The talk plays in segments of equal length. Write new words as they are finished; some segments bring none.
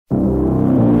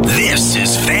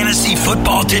Fantasy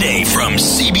Football Today from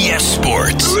CBS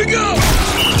Sports. Here we go.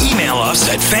 Email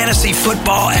us at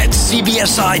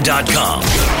fantasyfootball@cbsi.com.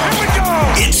 Here we go.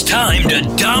 It's time to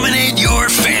dominate your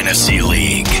fantasy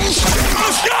league.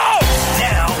 Let's go.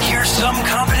 Now, here's some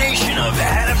combination of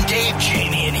Adam, Dave,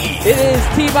 Jamie, and Heath. It is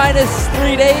T-minus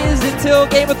 3 days until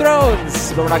Game of Thrones,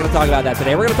 but we're not going to talk about that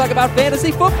today. We're going to talk about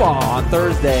fantasy football on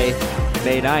Thursday,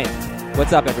 May 9th.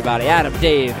 What's up, everybody? Adam,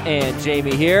 Dave, and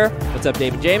Jamie here. What's up,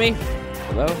 Dave and Jamie?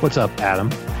 Hello. What's up, Adam?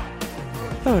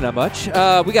 Oh, not much.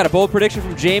 We got a bold prediction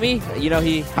from Jamie. You know,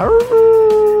 he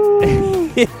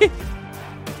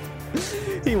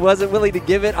wasn't willing to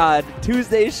give it on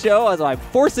Tuesday's show, so I'm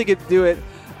forcing him to do it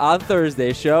on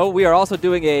Thursday's show. We are also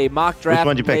doing a mock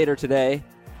draft later today.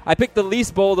 I picked the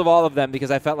least bold of all of them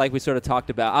because I felt like we sort of talked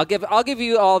about. I'll give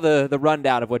you all the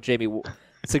rundown of what Jamie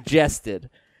suggested,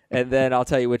 and then I'll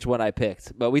tell you which one I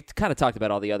picked. But we kind of talked about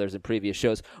all the others in previous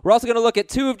shows. We're also going to look at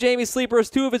 2 of Jamie's sleepers,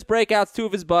 2 of his breakouts, 2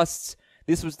 of his busts.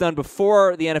 This was done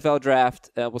before the NFL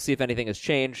draft. We'll see if anything has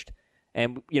changed.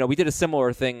 And, you know, we did a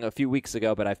similar thing a few weeks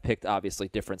ago, but I've picked, obviously,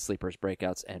 different sleepers,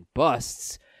 breakouts, and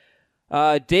busts.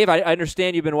 Dave, I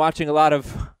understand you've been watching a lot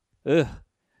of New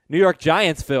York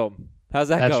Giants film. How's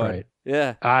that going? That's right.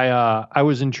 Yeah. I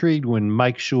was intrigued when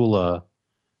Mike Shula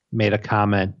made a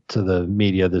comment to the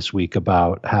media this week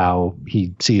about how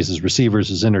he sees his receivers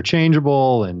as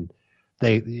interchangeable, and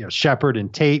Shepard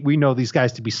and Tate, we know these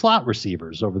guys to be slot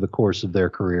receivers over the course of their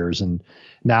careers, and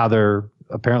now they're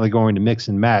apparently going to mix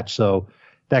and match. So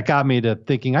that got me to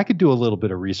thinking I could do a little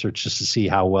bit of research just to see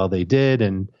how well they did,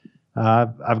 and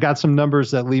I've got some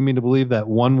numbers that lead me to believe that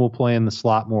one will play in the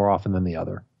slot more often than the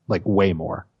other, like way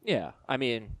more. Yeah, I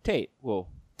mean, Tate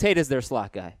is their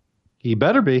slot guy. He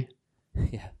better be.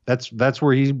 Yeah. That's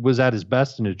where he was at his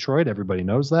best in Detroit. Everybody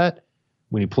knows that.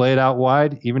 When he played out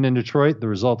wide, even in Detroit, the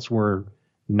results were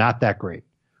not that great.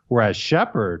 Whereas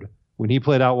Shepard, when he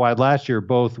played out wide last year,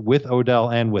 both with Odell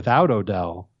and without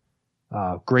Odell,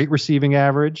 great receiving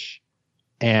average,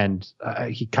 and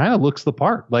he kind of looks the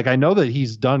part. Like, I know that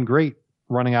he's done great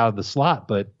running out of the slot,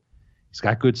 but he's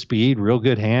got good speed, real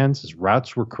good hands. His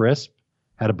routes were crisp,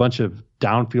 had a bunch of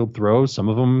downfield throws. Some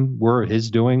of them were his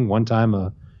doing. One time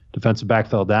a defensive back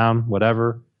fell down,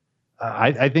 whatever.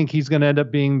 I think he's going to end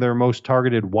up being their most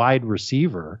targeted wide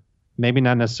receiver, maybe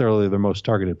not necessarily their most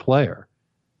targeted player,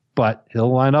 but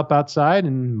he'll line up outside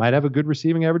and might have a good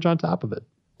receiving average on top of it.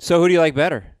 So who do you like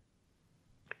better?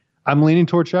 I'm leaning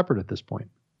toward Shepard at this point.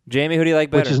 Jamie, who do you like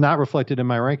better? Which is not reflected in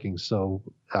my rankings, so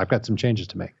I've got some changes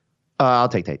to make. I'll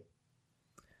take Tate.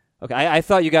 Okay, I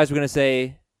thought you guys were going to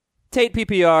say Tate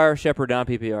PPR, Shepard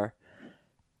non-PPR.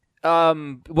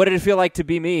 What did it feel like to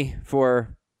be me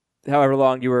for however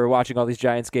long you were watching all these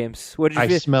Giants games? What did you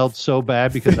feel? I smelled so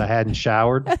bad because I hadn't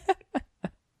showered.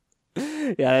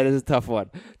 Yeah, that is a tough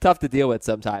one. Tough to deal with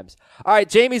sometimes. All right,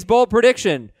 Jamie's bold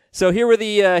prediction. So here were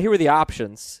the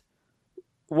options.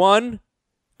 1,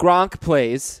 Gronk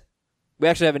plays. We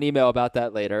actually have an email about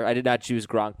that later. I did not choose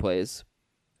Gronk plays.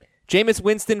 Jameis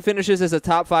Winston finishes as a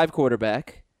top 5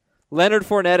 quarterback. Leonard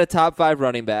Fournette, a top 5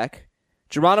 running back.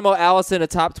 Geronimo Allison, a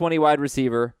top 20 wide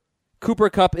receiver. Cooper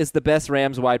Kupp is the best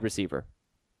Rams wide receiver.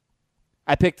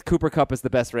 I picked Cooper Kupp as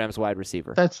the best Rams wide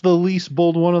receiver. That's the least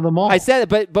bold one of them all. I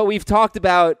said it, but we've talked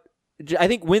about, I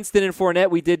think Winston and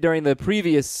Fournette we did during the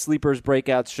previous Sleepers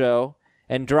Breakouts show,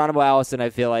 and Geronimo Allison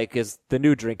I feel like is the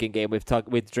new drinking game. We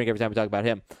drink every time we talk about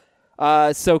him.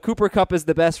 So Cooper Kupp is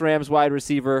the best Rams wide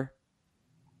receiver,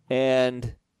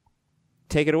 and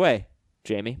take it away,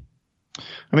 Jamie.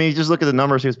 I mean, you just look at the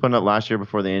numbers he was putting up last year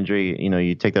before the injury. You know,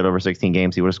 you take that over 16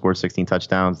 games, he would have scored 16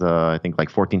 touchdowns. I think like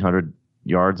 1,400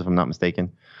 yards, if I'm not mistaken.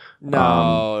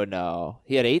 No.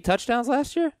 He had 8 touchdowns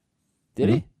last year? Did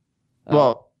he?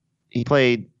 Well, he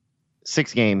played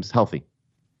 6 games healthy.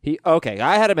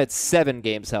 I had him at 7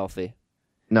 games healthy.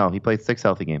 No, he played 6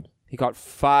 healthy games. He caught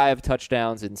 5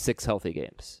 touchdowns in 6 healthy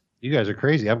games. You guys are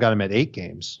crazy. I've got him at 8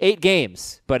 games. 8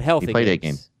 games, but healthy. He played 8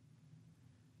 games.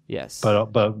 Yes.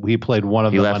 But he played one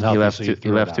of them unhealthy. He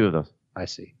left 2 of those. I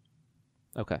see.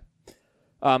 Okay.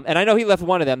 And I know he left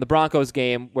one of them, the Broncos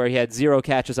game, where he had 0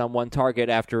 catches on 1 target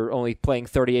after only playing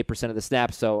 38% of the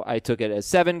snaps. So I took it as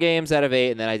 7 games out of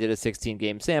 8, and then I did a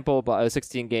 16-game sample, a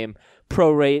 16-game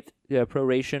proration. I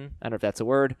don't know if that's a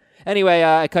word. Anyway,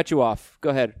 I cut you off.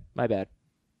 Go ahead. My bad.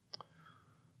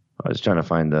 I was trying to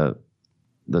find the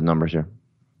numbers here.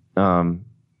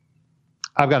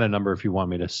 I've got a number if you want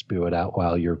me to spew it out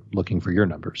while you're looking for your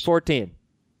numbers. 14.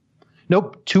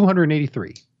 Nope,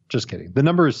 283. Just kidding. The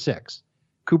number is 6.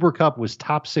 Cooper Kupp was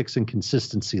top 6 in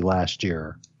consistency last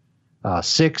year.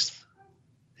 6th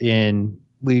in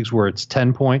leagues where it's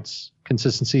 10 points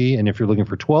consistency. And if you're looking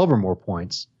for 12 or more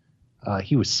points,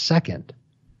 he was second.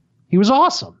 He was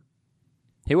awesome.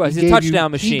 He was. He's a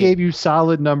touchdown machine. He gave you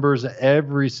solid numbers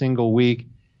every single week,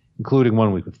 including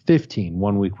 1 week with 15,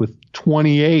 1 week with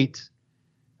 28.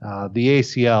 The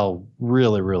ACL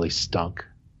really, really stunk.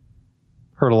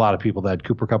 Hurt a lot of people that had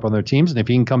Cooper Kupp on their teams, and if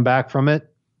he can come back from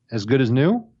it as good as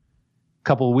new, a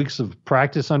couple of weeks of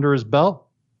practice under his belt,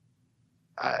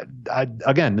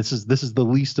 again, this is the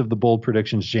least of the bold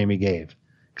predictions Jamie gave,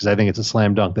 because I think it's a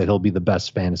slam dunk that he'll be the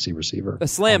best fantasy receiver. A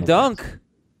slam dunk?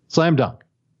 Slam dunk.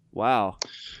 Wow.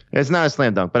 It's not a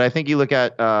slam dunk, but I think you look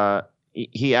at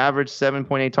he averaged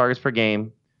 7.8 targets per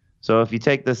game. So if you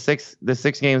take the six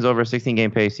games over a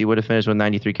 16-game pace, he would have finished with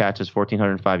 93 catches,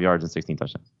 1,405 yards, and 16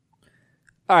 touchdowns.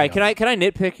 All right, can I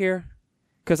nitpick here?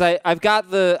 Because I've got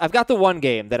the one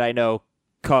game that I know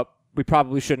Kupp we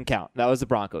probably shouldn't count. That was the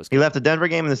Broncos game. He left the Denver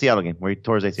game and the Seattle game where he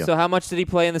tore his ACL. So how much did he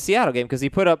play in the Seattle game? Because he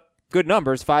put up good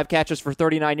numbers, 5 catches for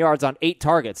 39 yards on 8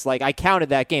 targets. Like, I counted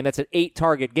that game. That's an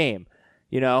 8-target game,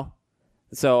 you know?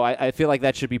 So I feel like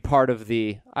that should be part of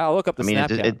the – I'll look up the snap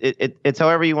count. It's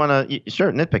however you want to –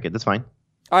 sure, nitpick it. That's fine.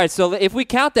 All right, so if we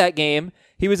count that game,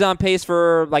 he was on pace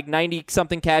for like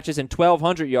 90-something catches and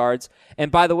 1,200 yards.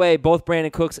 And by the way, both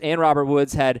Brandon Cooks and Robert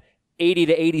Woods had 80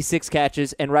 to 86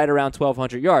 catches and right around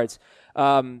 1,200 yards.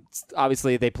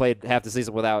 Obviously, they played half the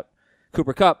season without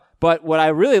Cooper Kupp. But what I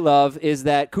really love is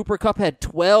that Cooper Kupp had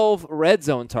 12 red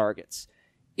zone targets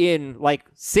in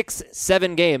like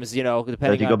 6-7 games, you know, depending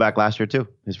on... If you go back last year, too.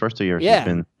 His first 2 years, yeah. He's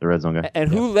been the red zone guy. And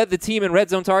who led the team in red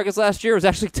zone targets last year? It was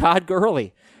actually Todd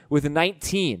Gurley with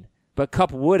 19. But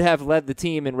Kupp would have led the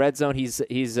team in red zone. He's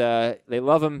they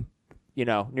love him, you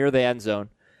know, near the end zone.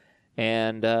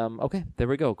 And, okay, there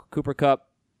we go. Cooper Kupp.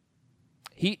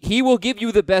 He will give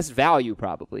you the best value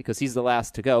probably because he's the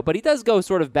last to go. But he does go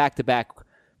sort of back-to-back,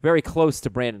 very close to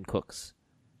Brandon Cooks.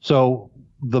 So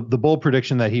the bold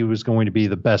prediction that he was going to be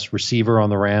the best receiver on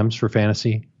the Rams for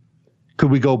fantasy, could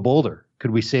we go bolder?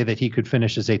 Could we say that he could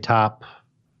finish as a top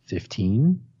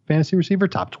 15 fantasy receiver,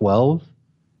 top 12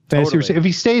 fantasy receiver? If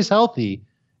he stays healthy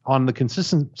on the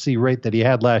consistency rate that he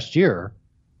had last year,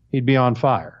 he'd be on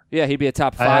fire. Yeah, he'd be a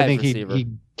top 5 I think receiver.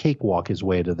 He'd cakewalk his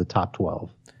way to the top 12.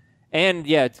 And,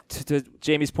 yeah, to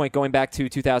Jamie's point, going back to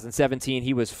 2017,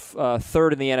 he was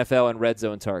third in the NFL in red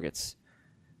zone targets.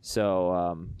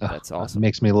 So that's awesome. That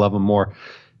makes me love him more.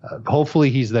 Hopefully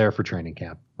he's there for training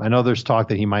camp. I know there's talk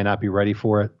that he might not be ready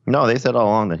for it. No, they said all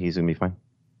along that he's going to be fine.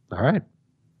 All right.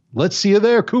 Let's see you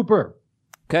there, Cooper.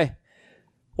 Okay.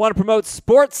 Want to promote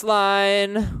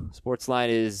Sportsline. Sportsline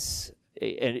is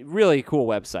a really cool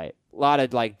website. A lot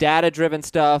of like data-driven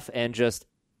stuff and just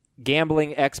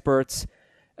gambling experts.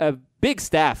 A big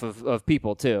staff of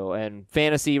people, too, and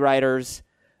fantasy writers,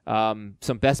 some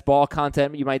best ball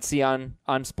content you might see on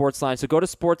Sportsline. So go to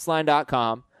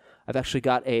sportsline.com. I've actually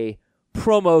got a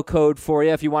promo code for you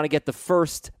if you want to get the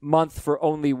first month for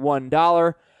only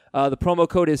 $1. The promo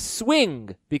code is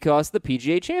SWING because the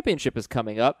PGA Championship is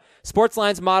coming up.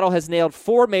 Sportsline's model has nailed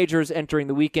 4 majors entering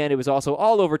the weekend. It was also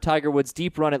all over Tiger Woods'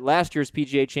 deep run at last year's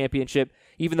PGA Championship,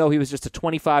 even though he was just a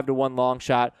 25-1 long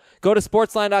shot. Go to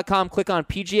sportsline.com, click on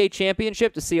PGA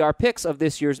Championship to see our picks of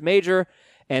this year's major,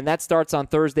 and that starts on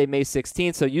Thursday, May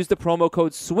 16th. So use the promo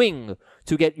code SWING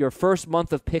to get your first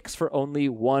month of picks for only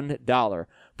 $1.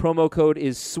 Promo code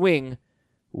is SWING,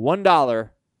 $1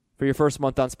 for your first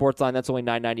month on Sportsline. That's only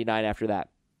 $9.99 after that.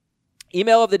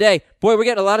 Email of the day. Boy, we're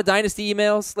getting a lot of Dynasty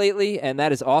emails lately, and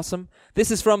that is awesome. This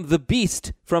is from The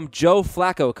Beast from Joe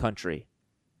Flacco Country.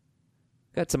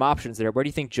 Got some options there. Where do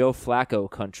you think Joe Flacco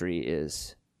Country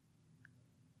is?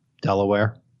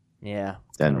 Delaware. Yeah.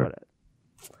 Denver.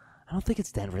 I don't think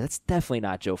it's Denver. That's definitely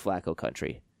not Joe Flacco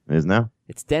Country. It is now?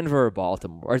 It's Denver or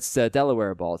Baltimore. Or it's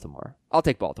Delaware or Baltimore. I'll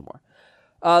take Baltimore.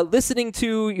 Listening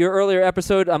to your earlier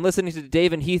episode, I'm listening to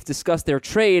Dave and Heath discuss their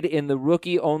trade in the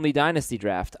rookie-only Dynasty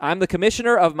draft. I'm the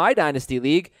commissioner of my Dynasty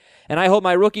League, and I hold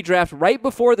my rookie draft right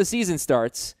before the season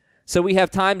starts, so we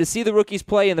have time to see the rookies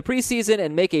play in the preseason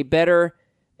and make a better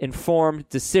informed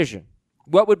decision.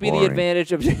 What would be the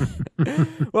advantage of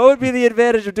what would be the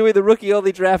advantage of doing the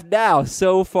rookie-only draft now,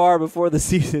 so far before the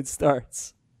season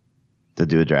starts? To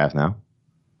do a draft now?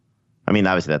 I mean,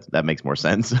 obviously that makes more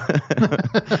sense. Which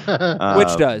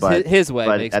does. His way makes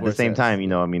more sense. But at the same time, you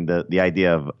know, I mean, the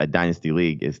idea of a dynasty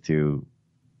league is to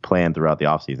plan throughout the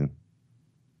offseason.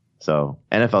 So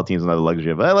NFL teams don't have the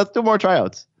luxury of, let's do more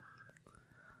tryouts.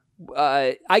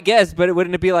 I guess, but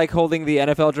wouldn't it be like holding the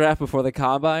NFL draft before the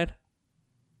combine?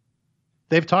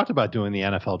 They've talked about doing the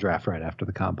NFL draft right after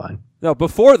the combine. No,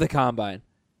 before the combine.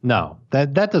 No,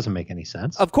 that doesn't make any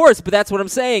sense. Of course, but that's what I'm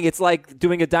saying. It's like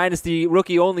doing a dynasty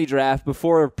rookie-only draft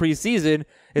before preseason.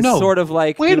 It's sort of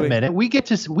like wait a minute. We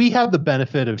have the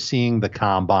benefit of seeing the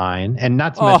combine, and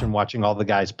not to mention watching all the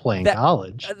guys play in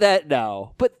college.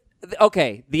 But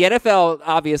okay, the NFL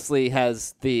obviously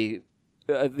has the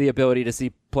ability to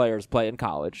see players play in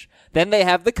college. Then they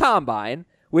have the combine,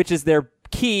 which is their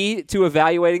key to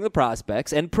evaluating the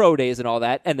prospects and pro days and all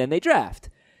that, and then they draft.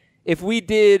 If we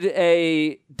did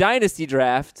a dynasty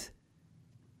draft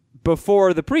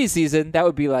before the preseason, that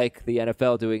would be like the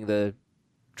NFL doing the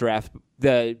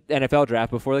NFL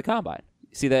draft before the combine.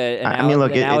 See the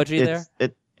analogy there?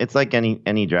 It's like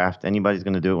any draft. Anybody's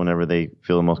going to do it whenever they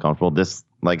feel the most comfortable. This,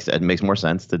 like I said, makes more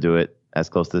sense to do it as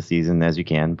close to the season as you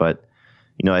can. But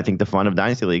I think the fun of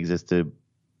dynasty leagues is to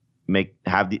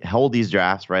hold these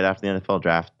drafts right after the NFL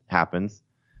draft happens,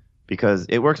 because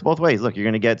it works both ways. Look, you're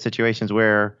going to get situations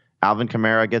where Alvin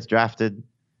Kamara gets drafted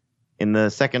in the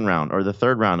second round or the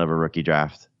third round of a rookie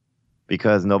draft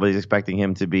because nobody's expecting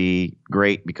him to be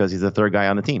great because he's the third guy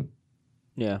on the team.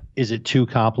 Yeah. Is it too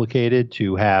complicated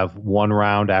to have one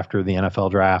round after the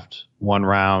NFL draft, one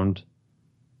round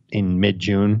in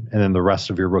mid-June, and then the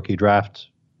rest of your rookie draft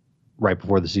right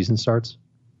before the season starts?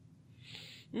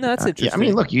 No, that's interesting. Yeah, I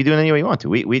mean, look, you do it any way you want to.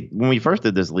 We when we first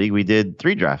did this league, we did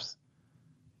 3 drafts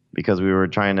because we were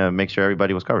trying to make sure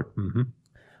everybody was covered. Mm-hmm.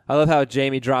 I love how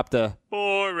Jamie dropped a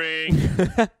boring.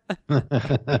 That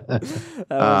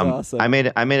was awesome. I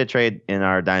made a trade in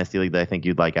our dynasty league that I think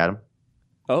you'd like, Adam.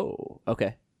 Oh,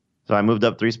 okay. So I moved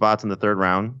up 3 spots in the third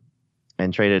round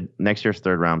and traded next year's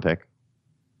third round pick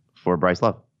for Bryce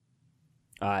Love.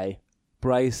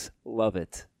 Bryce love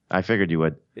it. I figured you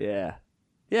would. Yeah.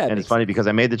 And it's funny because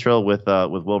I made the trill with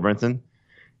Will Brinson,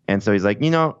 and so he's like,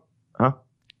 huh?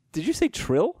 Did you say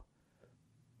trill?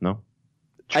 No.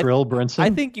 Trill Brinson? I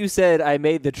think you said I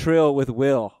made the trill with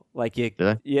Will. Like you. Did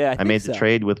I? Yeah. I made the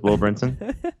trade with Will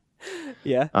Brinson.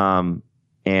 Yeah.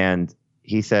 And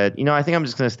he said, I think I'm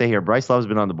just going to stay here. Bryce Love's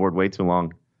been on the board way too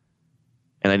long,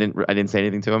 and I didn't say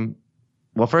anything to him.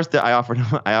 Well, first I offered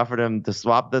him to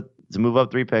to move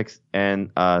up 3 picks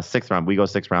and 6th round. We go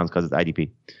 6 rounds because it's IDP.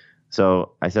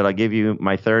 So I said, I'll give you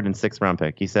my 3rd and 6th round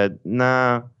pick. He said,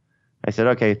 nah. I said,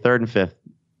 okay, 3rd and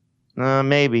 5th.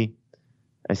 Maybe.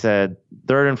 I said,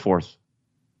 3rd and 4th.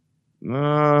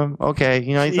 Okay.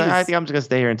 He's like, I think I'm just going to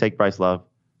stay here and take Bryce Love.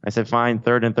 I said, fine,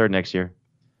 3rd and 3rd next year.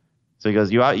 So he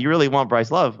goes, you really want Bryce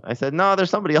Love? I said, no,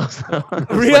 there's somebody else.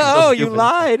 You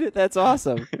lied. That's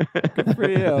awesome. Good for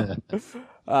you.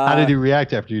 How did he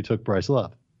react after you took Bryce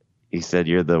Love? He said,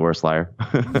 you're the worst liar.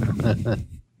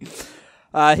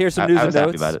 Here's some news I was and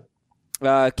happy notes.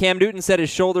 about it. Cam Newton said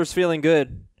his shoulder's feeling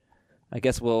good. I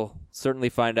guess we'll certainly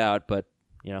find out, but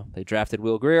they drafted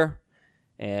Will Grier,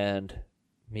 and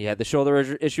he had the shoulder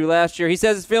issue last year. He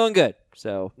says it's feeling good,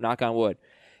 so knock on wood.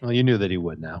 Well, you knew that he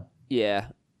would now. Yeah.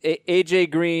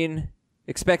 AJ Green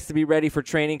expects to be ready for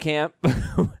training camp.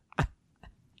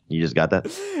 You just got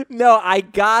that? No, I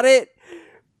got it,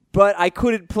 but I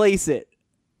couldn't place it.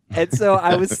 And so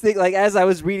I was thinking, like, as I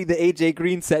was reading the AJ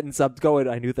Green sentence, I'm going,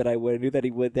 I knew that I would. I knew that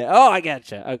he would. Oh, I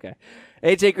gotcha. Okay.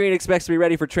 AJ Green expects to be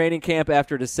ready for training camp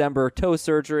after December toe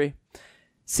surgery.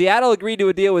 Seattle agreed to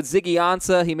a deal with Ziggy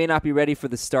Ansah. He may not be ready for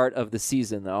the start of the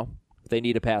season, though. They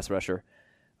need a pass rusher.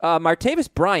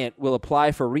 Martavis Bryant will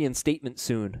apply for reinstatement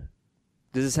soon.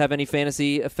 Does this have any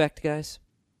fantasy effect, guys?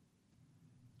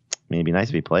 I mean, it'd be nice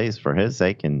if he plays for his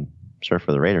sake and sure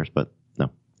for the Raiders, but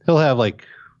no. He'll have like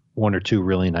 1 or 2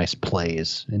 really nice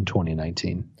plays in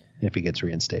 2019 if he gets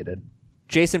reinstated.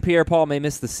 Jason Pierre-Paul may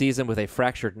miss the season with a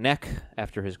fractured neck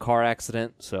after his car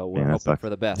accident, so we're hoping for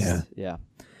the best. Yeah.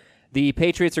 The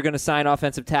Patriots are going to sign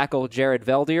offensive tackle Jared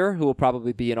Veldier, who will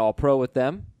probably be an all-pro with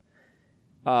them.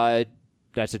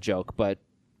 That's a joke, but,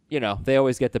 they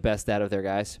always get the best out of their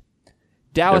guys.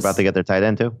 Dallas. They're about to get their tight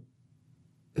end, too.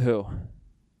 Who?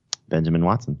 Benjamin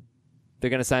Watson. They're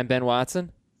going to sign Ben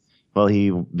Watson? Well,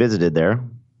 he visited there.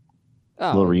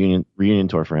 A little reunion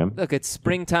tour for him. Look, it's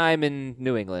springtime in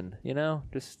New England, he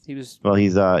was. Well,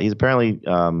 he's apparently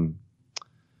not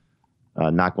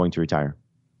going to retire.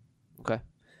 Okay.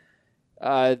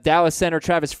 Dallas center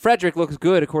Travis Frederick looks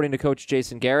good, according to Coach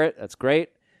Jason Garrett. That's great.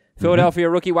 Philadelphia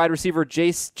rookie wide receiver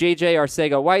J.J.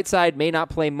 Arcega-Whiteside may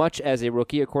not play much as a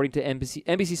rookie, according to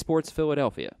NBC Sports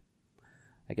Philadelphia.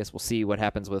 I guess we'll see what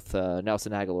happens with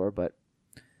Nelson Aguilar, but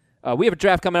we have a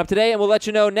draft coming up today, and we'll let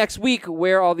you know next week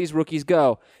where all these rookies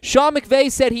go. Sean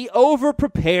McVay said he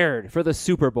over-prepared for the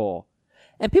Super Bowl,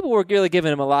 and people were really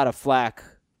giving him a lot of flack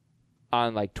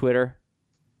on Twitter,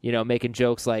 making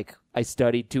jokes like, I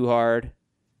studied too hard.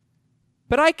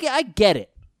 But I get it.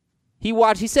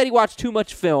 He said he watched too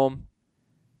much film,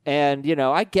 And,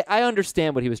 I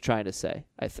understand what he was trying to say,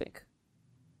 I think.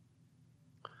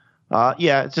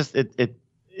 Yeah, it's just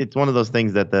it's one of those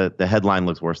things that the headline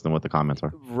looks worse than what the comments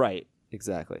are. Right,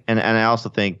 exactly. And I also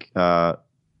think,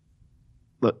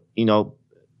 look,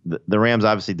 the Rams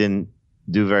obviously didn't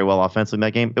do very well offensively in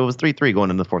that game. It was 3-3 going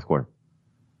into the fourth quarter.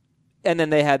 And then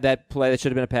they had that play that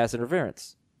should have been a pass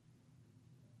interference.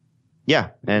 Yeah,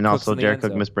 and Cooks also in the Jared end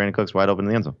Cook zone. missed Brandon Cooks wide open in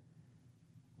the end zone.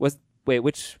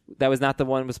 That was not the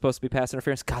one that was supposed to be pass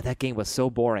interference? God, that game was so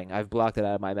boring. I've blocked it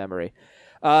out of my memory.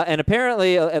 And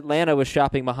apparently Atlanta was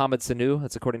shopping Mohamed Sanu.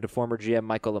 That's according to former GM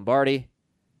Michael Lombardi.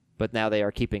 But now they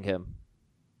are keeping him.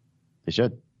 They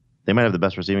should. They might have the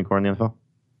best receiving core in the NFL.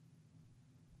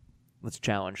 Let's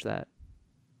challenge that.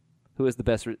 Who is the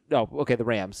best? The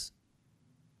Rams.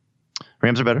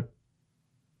 Rams are better.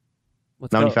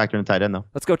 Let's Not go. when you factor in the tight end, though.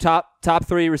 Let's go top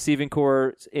 3 receiving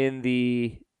cores in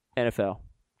the NFL.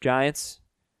 Giants.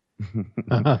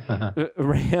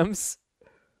 Rams.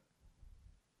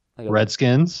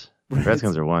 Redskins.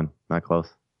 Redskins are 1. Not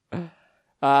close.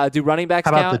 Do running backs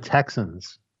How about count? the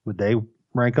Texans? Would they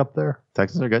rank up there?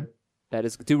 Texans are good.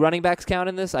 Do running backs count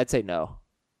in this? I'd say no.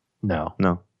 No.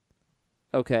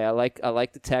 Okay, I like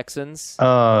the Texans.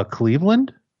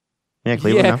 Cleveland? Yeah,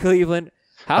 Cleveland. Yeah, no? Cleveland.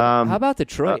 How about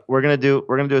Detroit? We're gonna do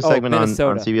a segment on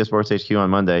Minnesota. CBS Sports HQ on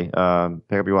Monday. Pick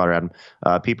up your water, Adam.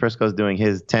 Pete Prisco's doing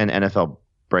his 10 NFL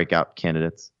breakout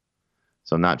candidates,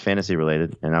 so not fantasy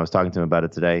related. And I was talking to him about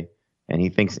it today, and he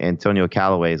thinks Antonio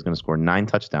Callaway is going to score 9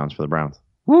 touchdowns for the Browns.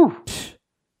 Woo!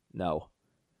 No.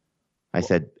 I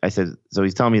said. So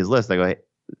he's telling me his list. I go, hey,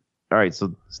 all right.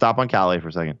 So stop on Callaway for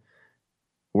a second.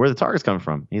 Where are the targets coming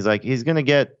from? He's like, he's going to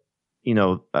get,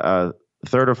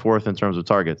 third or fourth in terms of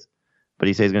targets. But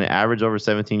he says he's going to average over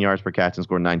 17 yards per catch and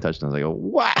score 9 touchdowns. I go,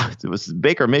 wow.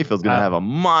 Baker Mayfield's going to have a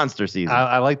monster season.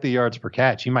 I like the yards per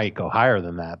catch. He might go higher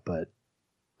than that, but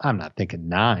I'm not thinking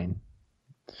 9.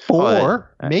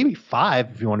 4, maybe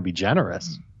 5 if you want to be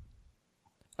generous.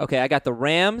 Okay, I got the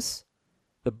Rams,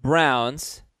 the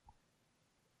Browns,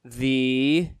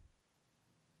 the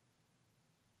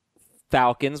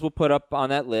Falcons we'll put up on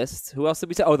that list. Who else did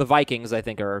we say? Oh, the Vikings, I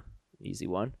think, are an easy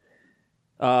one.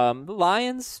 The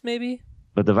Lions, maybe?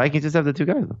 But the Vikings just have the 2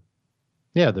 guys, though.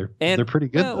 Yeah, they're pretty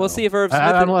good. We'll see if Irv Smith.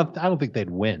 I don't think they'd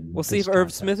win. We'll see if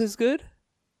Irv Smith is good.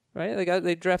 Right?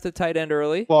 They drafted tight end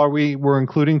early. Well, we're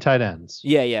including tight ends.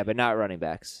 Yeah, but not running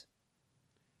backs.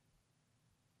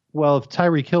 Well, if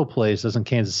Tyreek Hill plays, doesn't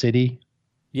Kansas City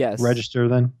register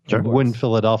then? Sure. Wouldn't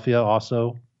Philadelphia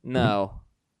also? No.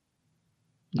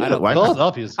 Yeah, I don't.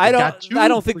 Philadelphia's I got 2 don't. I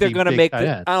don't think they're pretty going to big make. tight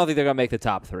ends. I don't think they're going to make the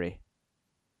top 3.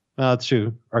 That's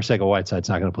true. Arcega-Whiteside's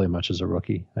not going to play much as a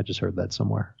rookie. I just heard that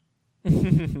somewhere.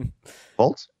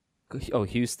 Colts? Oh,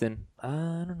 Houston. I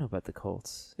don't know about the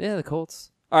Colts. Yeah, the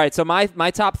Colts. All right, so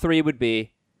my top 3 would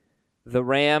be the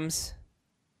Rams,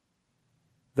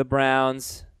 the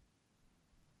Browns.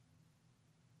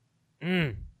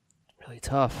 Really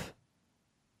tough.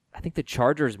 I think the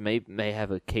Chargers may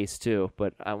have a case too,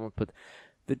 but I won't put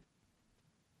the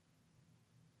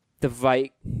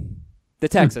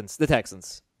Texans. The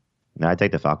Texans. No, I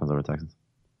take the Falcons over Texans.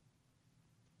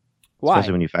 Why?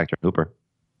 Especially when you factor in Hooper.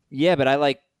 Yeah, but I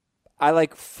like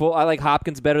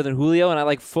Hopkins better than Julio, and I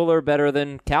like Fuller better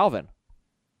than Calvin.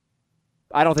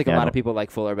 I don't think a lot of people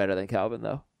like Fuller better than Calvin,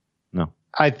 though. No,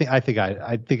 I think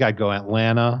I'd go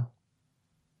Atlanta.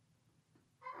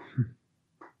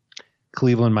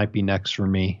 Cleveland might be next for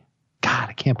me. God,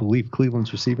 I can't believe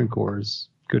Cleveland's receiving core is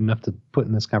good enough to put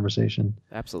in this conversation.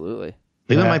 Absolutely.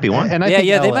 Cleveland might be 1. And I think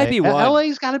LA, they might be 1.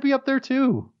 LA's got to be up there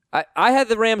too. I had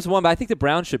the Rams 1, but I think the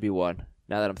Browns should be 1.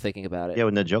 Now that I'm thinking about it. Yeah,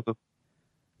 with Njoku.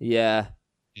 Yeah.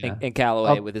 And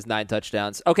Callaway with his 9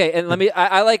 touchdowns. Okay, and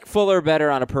I like Fuller better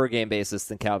on a per game basis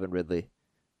than Calvin Ridley.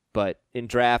 But in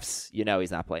drafts,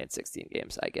 he's not playing 16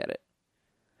 games. I get it.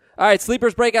 All right,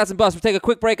 sleepers, breakouts, and busts. We'll take a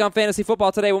quick break on fantasy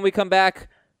football today. When we come back,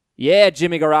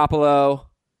 Jimmy Garoppolo.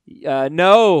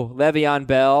 No, Le'Veon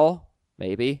Bell.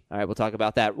 Maybe. All right, we'll talk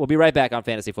about that. We'll be right back on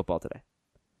fantasy football today.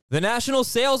 The national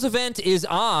sales event is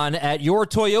on at your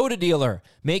Toyota dealer,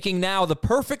 making now the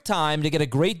perfect time to get a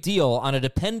great deal on a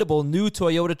dependable new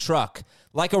Toyota truck.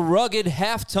 Like a rugged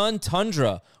half-ton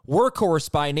Tundra, workhorse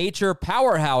by nature,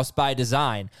 powerhouse by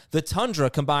design, the Tundra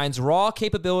combines raw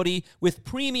capability with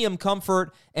premium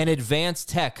comfort and advanced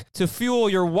tech to fuel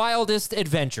your wildest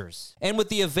adventures. And with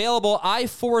the available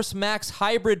iForce Max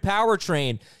hybrid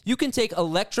powertrain, you can take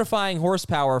electrifying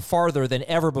horsepower farther than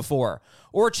ever before.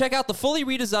 Or check out the fully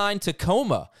redesigned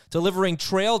Tacoma, delivering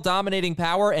trail-dominating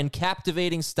power and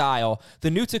captivating style.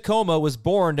 The new Tacoma was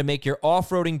born to make your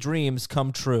off-roading dreams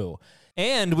come true.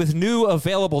 And with new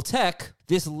available tech,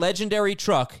 this legendary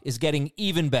truck is getting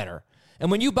even better.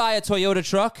 And when you buy a Toyota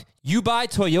truck, you buy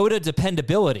Toyota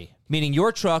dependability, meaning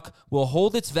your truck will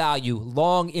hold its value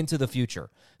long into the future.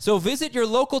 So visit your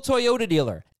local Toyota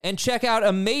dealer and check out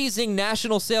amazing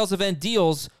national sales event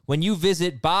deals when you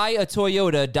visit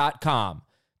buyatoyota.com.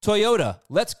 Toyota,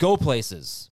 let's go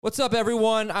places. What's up,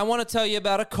 everyone? I want to tell you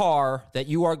about a car that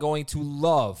you are going to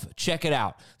love. Check it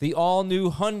out. The all-new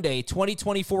Hyundai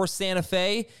 2024 Santa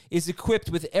Fe is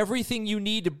equipped with everything you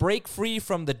need to break free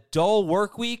from the dull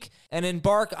work week and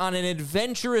embark on an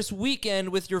adventurous weekend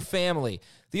with your family.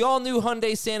 The all-new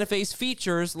Hyundai Santa Fe's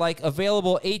features like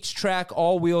available H-Track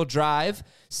all-wheel drive,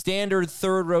 standard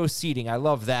third-row seating, I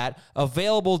love that,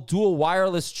 available dual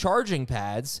wireless charging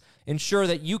pads, ensure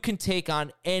that you can take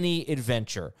on any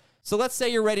adventure. So let's say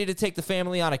you're ready to take the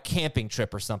family on a camping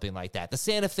trip or something like that. The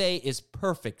Santa Fe is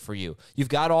perfect for you. You've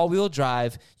got all-wheel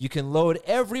drive. You can load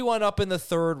everyone up in the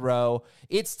third row.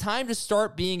 It's time to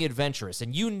start being adventurous,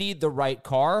 and you need the right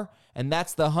car, and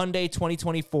that's the Hyundai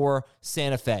 2024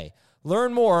 Santa Fe.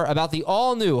 Learn more about the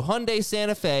all-new Hyundai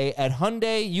Santa Fe at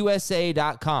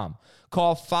HyundaiUSA.com.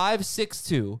 Call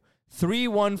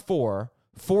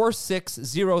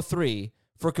 562-314-4603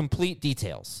 for complete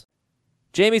details.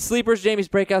 Jamie's sleepers, Jamie's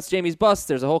breakouts, Jamie's busts.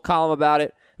 There's a whole column about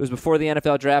it. It was before the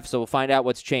NFL draft, so we'll find out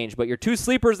what's changed. But your two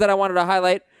sleepers that I wanted to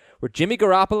highlight were Jimmy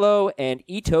Garoppolo and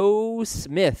Ito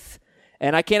Smith.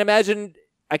 And I can't imagine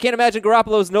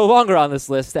Garoppolo's no longer on this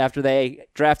list after they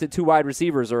drafted two wide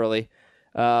receivers early.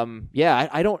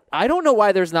 I don't know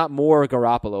why there's not more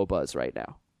Garoppolo buzz right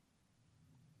now.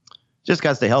 Just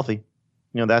got to stay healthy.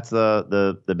 That's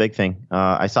the big thing.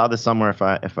 I saw this somewhere, if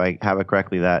I have it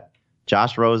correctly, that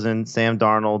Josh Rosen, Sam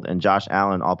Darnold, and Josh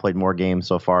Allen all played more games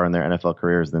so far in their NFL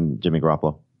careers than Jimmy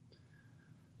Garoppolo.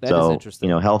 That is interesting.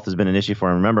 Health has been an issue for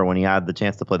him. Remember when he had the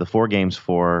chance to play the 4 games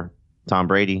for Tom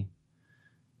Brady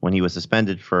when he was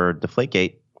suspended for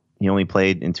Deflategate, he only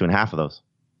played in 2.5 of those.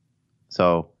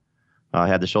 So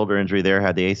had the shoulder injury there,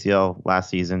 had the ACL last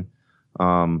season.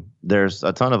 There's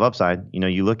a ton of upside.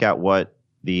 You look at what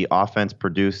the offense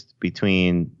produced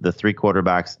between the 3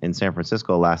 quarterbacks in San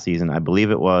Francisco last season. I believe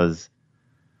it was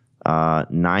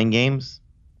 9 games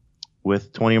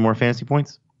with 20 or more fantasy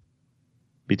points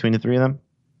between the 3 of them.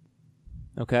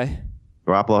 Okay.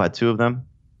 Garoppolo had 2 of them.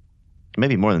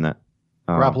 Maybe more than that.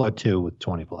 Garoppolo had 2 with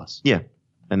 20 plus. Yeah.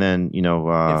 And then,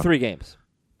 in 3 games.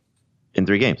 In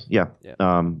 3 games, yeah.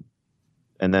 And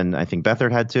then I think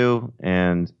Beathard had 2,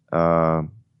 and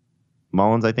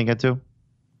Mullins, I think, had 2.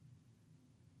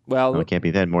 Well, it can't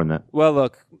be that more than that. Well,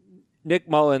 look, Nick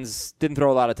Mullins didn't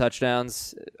throw a lot of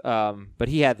touchdowns, but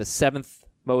he had the 7th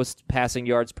most passing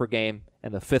yards per game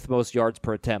and the 5th most yards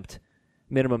per attempt,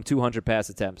 minimum 200 pass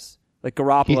attempts. Like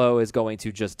Garoppolo is going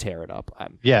to just tear it up.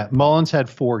 Mullins had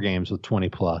 4 games with 20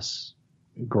 plus.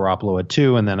 Garoppolo had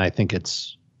 2, and then I think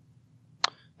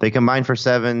they combined for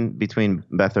 7 between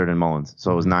Beathard and Mullins,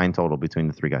 so it was 9 total between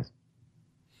the 3 guys.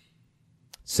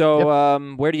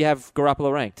 So, where do you have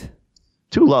Garoppolo ranked?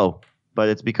 Too low, but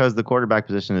it's because the quarterback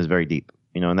position is very deep,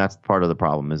 and that's part of the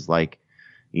problem is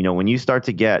when you start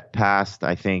to get past,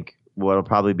 I think what'll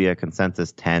probably be a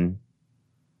consensus 10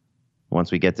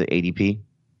 once we get to ADP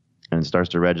and it starts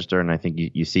to register. And I think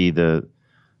you see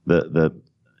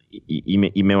you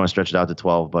may want to stretch it out to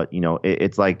 12, but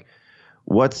it's like,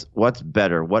 what's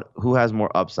better? Who has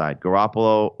more upside,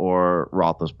 Garoppolo or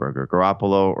Roethlisberger,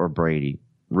 Garoppolo or Brady,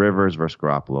 Rivers versus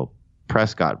Garoppolo,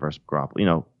 Prescott versus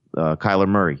Garoppolo, Kyler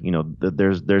Murray,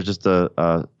 there's just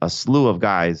a slew of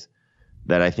guys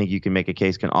that I think you can make a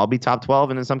case can all be top 12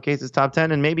 and in some cases top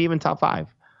 10 and maybe even top 5.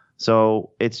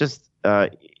 So it's just,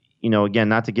 again,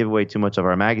 not to give away too much of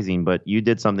our magazine, but you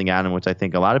did something, Adam, which I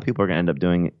think a lot of people are going to end up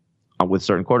doing with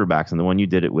certain quarterbacks. And the one you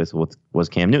did it with was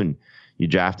Cam Newton. You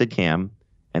drafted Cam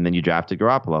and then you drafted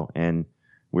Garoppolo. And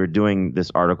we're doing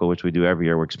this article, which we do every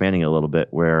year. We're expanding it a little bit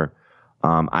where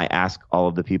I ask all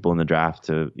of the people in the draft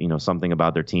to, something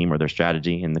about their team or their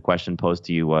strategy. And the question posed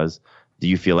to you was, do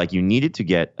you feel like you needed to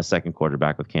get a second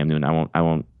quarterback with Cam Newton? I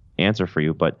won't answer for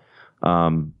you, but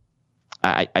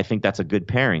I think that's a good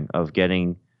pairing of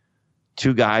getting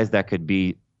 2 guys that could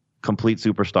be complete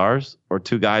superstars or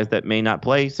 2 guys that may not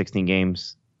play 16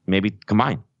 games, maybe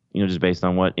combined, just based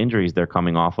on what injuries they're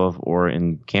coming off of or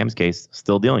in Cam's case,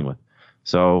 still dealing with.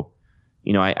 So,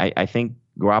 I think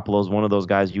Garoppolo is one of those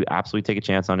guys you absolutely take a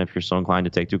chance on if you're so inclined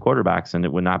to take 2 quarterbacks, and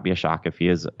it would not be a shock if he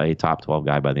is a top 12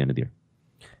 guy by the end of the year.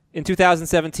 In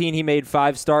 2017, he made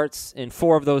 5 starts. In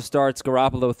 4 of those starts,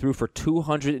 Garoppolo threw for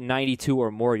 292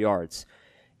 or more yards.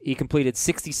 He completed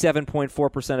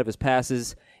 67.4% of his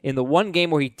passes. In the one game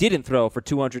where he didn't throw for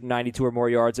 292 or more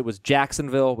yards, it was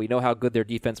Jacksonville. We know how good their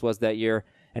defense was that year.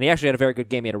 And he actually had a very good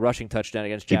game. He had a rushing touchdown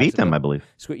against Jacksonville. He beat them, I believe.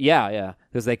 Yeah,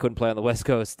 because they couldn't play on the West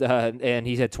Coast. And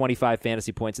he had 25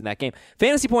 fantasy points in that game.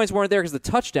 Fantasy points weren't there because the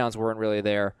touchdowns weren't really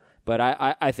there. But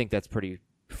I think that's pretty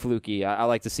fluky. I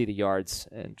like to see the yards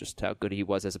and just how good he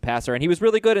was as a passer. And he was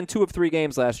really good in 2 of 3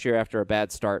 games last year after a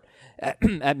bad start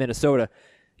at Minnesota.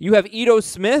 You have Ito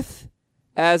Smith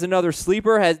as another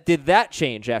sleeper. Did that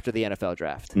change after the NFL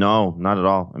draft? No, not at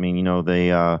all. I mean,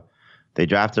 they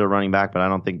drafted a running back, but I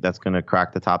don't think that's going to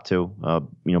crack the top 2,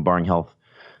 barring health.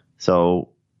 So,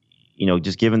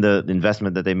 just given the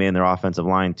investment that they made in their offensive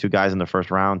line, 2 guys in the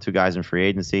first round, 2 guys in free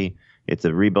agency, it's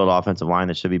a rebuild offensive line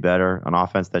that should be better, an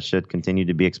offense that should continue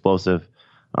to be explosive.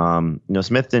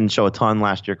 Smith didn't show a ton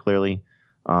last year, clearly.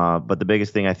 But the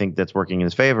biggest thing I think that's working in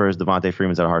his favor is Devontae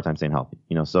Freeman's had a hard time staying healthy.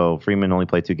 So Freeman only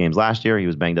played 2 games last year. He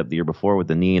was banged up the year before with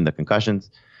the knee and the concussions.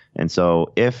 And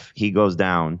so if he goes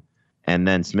down and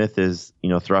then Smith is,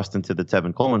 thrust into the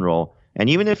Tevin Coleman role, and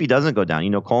even if he doesn't go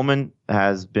down, Coleman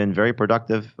has been very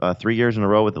productive 3 years in a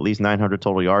row with at least 900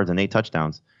 total yards and 8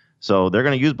 touchdowns. So they're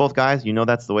going to use both guys.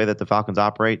 That's the way that the Falcons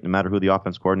operate, no matter who the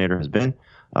offense coordinator has been.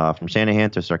 From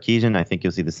Shanahan to Sarkisian, I think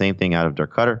you'll see the same thing out of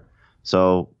Dirk Cutter.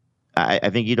 So I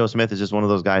think Ito Smith is just one of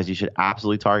those guys you should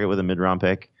absolutely target with a mid-round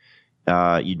pick.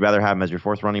 You'd rather have him as your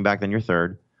 4th running back than your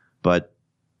 3rd, but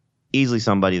easily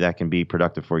somebody that can be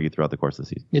productive for you throughout the course of the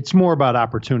season. It's more about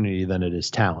opportunity than it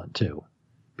is talent too,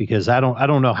 because I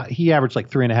don't know. He averaged like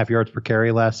 3.5 yards per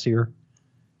carry last year.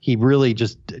 He really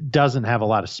just doesn't have a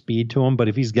lot of speed to him, but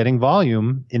if he's getting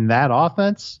volume in that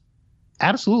offense,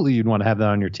 absolutely you'd want to have that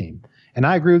on your team. And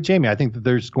I agree with Jamie. I think that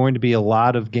there's going to be a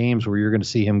lot of games where you're going to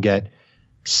see him get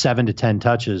 7 to 10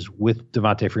 touches with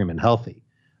Devontae Freeman healthy.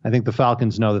 I think the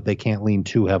Falcons know that they can't lean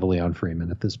too heavily on Freeman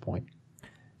at this point.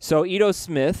 So Ito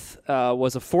Smith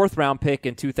was a 4th-round pick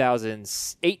in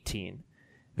 2018.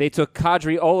 They took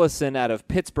Kadri Olesen out of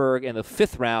Pittsburgh in the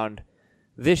 5th round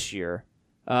this year.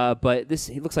 But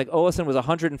he looks like Olesen was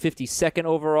 152nd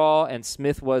overall, and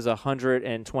Smith was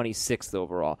 126th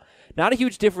overall. Not a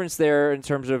huge difference there in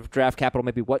terms of draft capital,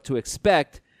 maybe what to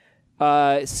expect.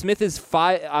 Smith is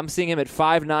I'm seeing him at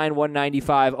 5'9",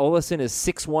 195. Olesen is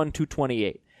 6'1",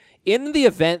 228. In the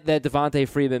event that Devontae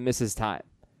Freeman misses time,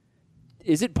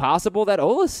 is it possible that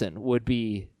Olesen would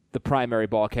be the primary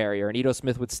ball carrier and Ito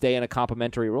Smith would stay in a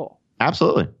complementary role?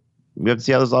 Absolutely. We have to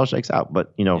see how this all shakes out.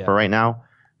 But, for right now,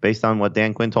 based on what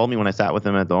Dan Quinn told me when I sat with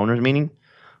him at the owners meeting,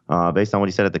 based on what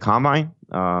he said at the combine,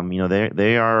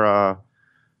 they are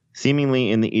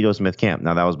seemingly in the Ito Smith camp.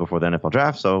 Now, that was before the NFL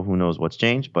draft, so who knows what's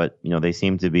changed. But, they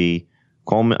seem to be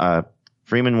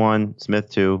Freeman 1,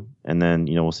 Smith 2, and then,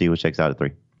 we'll see what shakes out at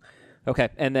 3. Okay,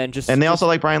 and then they also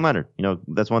like Brian Leonard.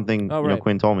 That's one thing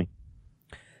Quinn told me.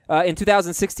 In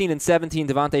 2016 and 17,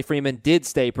 Devontae Freeman did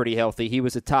stay pretty healthy. He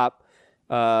was a top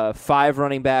 5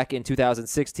 running back in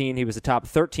 2016. He was a top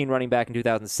 13 running back in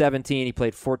 2017. He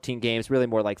played 14 games, really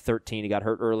more like 13. He got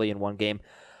hurt early in one game.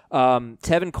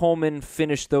 Tevin Coleman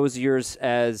finished those years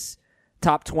as a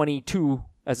top 22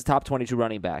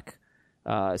 running back.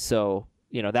 So,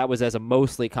 that was as a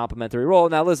mostly complimentary role.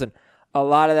 Now, listen, a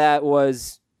lot of that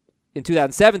was, in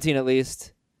 2017 at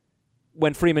least,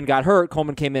 when Freeman got hurt,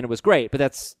 Coleman came in and was great, but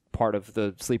that's part of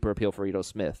the sleeper appeal for Ito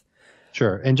Smith.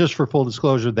 Sure. And just for full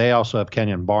disclosure, they also have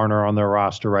Kenyon Barner on their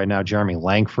roster right now. Jeremy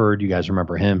Langford, you guys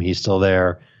remember him. He's still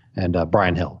there. And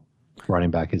Brian Hill, running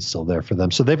back, is still there for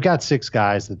them. So they've got 6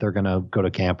 guys that they're going to go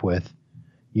to camp with.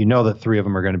 That 3 of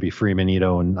them are going to be Freeman,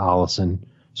 Ito, and Olesen.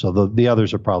 So the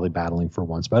others are probably battling for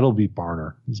one spot. It'll be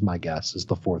Barner, is my guess, is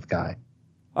the 4th guy.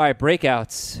 All right,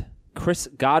 breakouts. Chris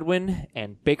Godwin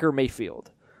and Baker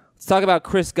Mayfield. Let's talk about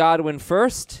Chris Godwin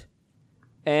first.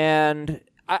 And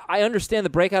I understand the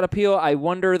breakout appeal. I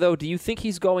wonder, though, do you think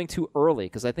he's going too early?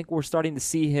 Because I think we're starting to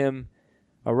see him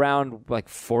around like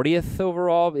 40th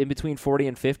overall, in between 40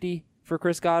 and 50 for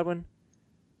Chris Godwin.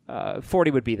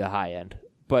 40 would be the high end.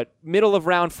 But middle of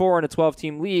round 4 in a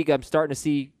 12-team league, I'm starting to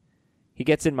see he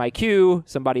gets in my queue.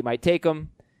 Somebody might take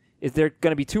him. Is there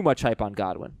going to be too much hype on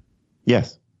Godwin?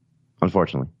 Yes,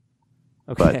 unfortunately.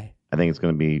 Okay. But I think it's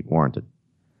going to be warranted.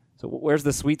 So where's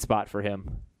the sweet spot for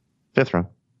him? 5th round.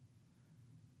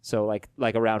 So like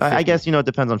around 50. I guess, it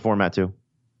depends on format too.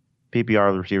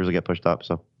 PPR receivers will get pushed up.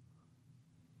 So,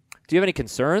 do you have any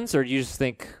concerns, or do you just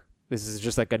think this is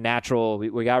just like a natural?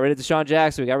 We got rid of Deshaun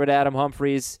Jackson, we got rid of Adam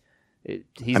Humphries. He's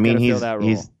going to fill that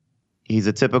role. He's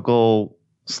a typical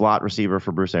slot receiver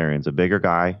for Bruce Arians. A bigger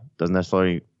guy, doesn't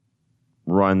necessarily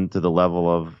run to the level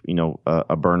of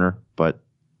a burner, but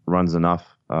runs enough.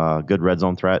 Good red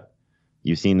zone threat.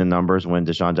 You've seen the numbers when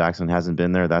Deshaun Jackson hasn't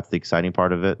been there. That's the exciting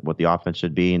part of it, what the offense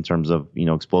should be in terms of,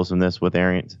 explosiveness with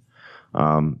Arians.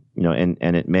 And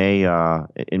it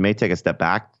may take a step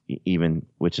back even,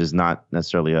 which is not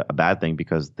necessarily a bad thing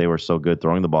because they were so good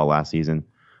throwing the ball last season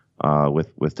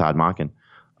with Todd Monken.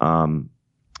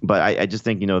 But I just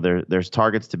think, there's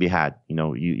targets to be had.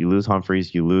 You lose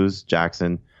Humphreys, you lose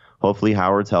Jackson. Hopefully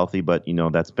Howard's healthy, but,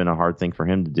 that's been a hard thing for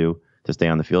him to do, to stay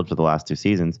on the field for the last 2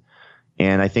 seasons.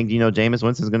 And I think, Jameis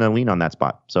Winston's going to lean on that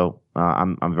spot. So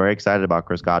I'm very excited about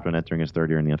Chris Godwin entering his 3rd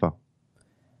year in the NFL.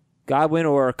 Godwin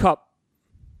or Kupp?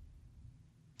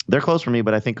 They're close for me,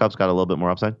 but I think Kupp's got a little bit more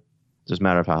upside. It's just a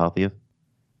matter of how healthy he is.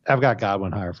 I've got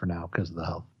Godwin higher for now because of the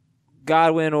health.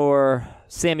 Godwin or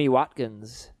Sammy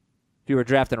Watkins, if you were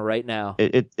drafting right now?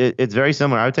 It's very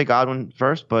similar. I would take Godwin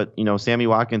first, but, Sammy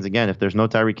Watkins, again, if there's no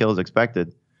Tyreek Hill as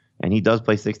expected, and he does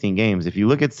play 16 games. If you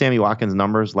look at Sammy Watkins'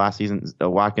 numbers last season,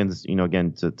 Watkins,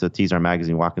 again, to tease our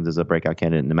magazine, Watkins is a breakout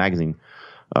candidate in the magazine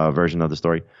version of the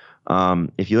story.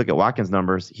 If you look at Watkins'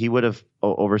 numbers, he would have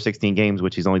over 16 games,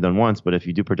 which he's only done once. But if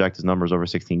you do project his numbers over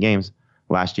 16 games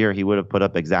last year, he would have put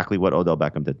up exactly what Odell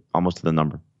Beckham did, almost to the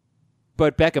number.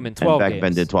 But Beckham in 12 games.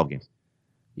 Beckham did 12 games.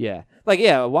 Yeah.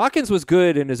 Watkins was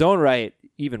good in his own right,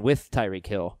 even with Tyreek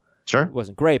Hill. Sure. It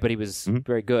wasn't great, but he was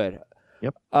very good.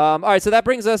 Yep. All right, so that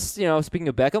brings us, speaking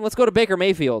of Beckham, let's go to Baker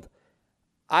Mayfield.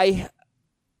 I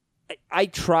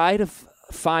try to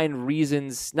find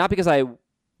reasons, not because I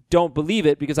don't believe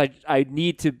it, because I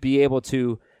need to be able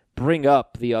to bring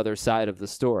up the other side of the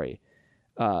story,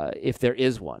 if there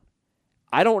is one.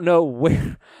 I don't know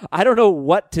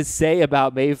what to say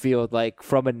about Mayfield, like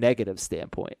from a negative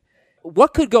standpoint.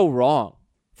 What could go wrong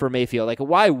for Mayfield? Like,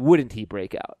 why wouldn't he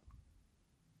break out?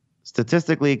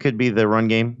 Statistically, it could be the run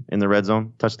game in the red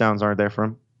zone. Touchdowns aren't there for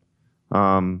him.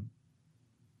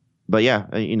 But yeah,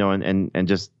 and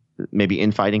just maybe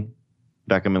infighting.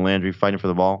 Beckham and Landry fighting for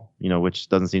the ball, which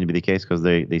doesn't seem to be the case because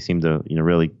they seem to,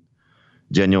 really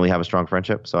genuinely have a strong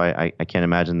friendship. So I can't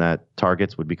imagine that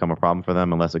targets would become a problem for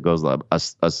them unless it goes a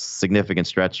significant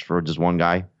stretch for just one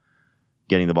guy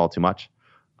getting the ball too much.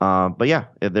 But yeah,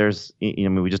 there's,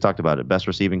 we just talked about it. Best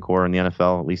receiving core in the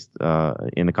NFL, at least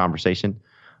in the conversation.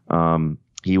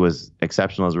 He was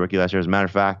exceptional as a rookie last year. As a matter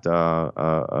of fact,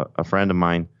 a friend of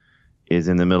mine is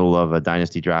in the middle of a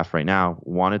dynasty draft right now,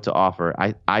 wanted to offer,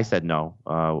 I said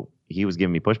no. He was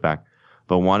giving me pushback,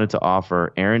 but wanted to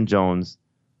offer Aaron Jones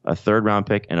a 3rd-round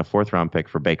pick and a 4th-round pick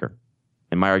for Baker.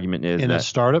 And my argument is in a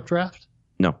startup draft?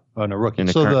 No. Oh, no, rookie.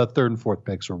 So the 3rd and 4th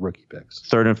picks are rookie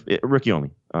picks. Rookie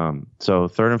only. So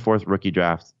 3rd and 4th rookie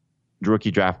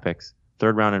draft picks,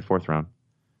 3rd round and 4th round.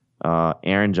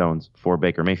 Aaron Jones for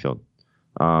Baker Mayfield.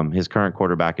 His current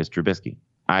quarterback is Trubisky.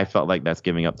 I felt like that's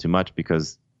giving up too much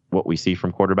because what we see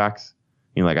from quarterbacks,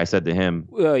 like I said to him.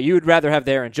 You would rather have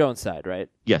the Aaron Jones side, right?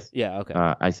 Yes. Yeah, okay.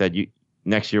 I said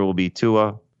next year will be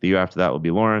Tua. The year after that will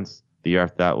be Lawrence. The year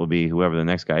after that will be whoever the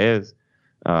next guy is.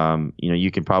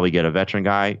 You can probably get a veteran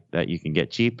guy that you can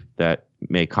get cheap that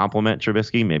may complement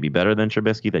Trubisky, maybe better than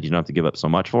Trubisky, that you don't have to give up so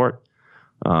much for it.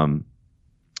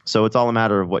 So it's all a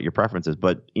matter of what your preference is.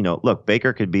 But, look,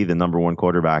 Baker could be the number 1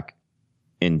 quarterback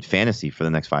in fantasy for the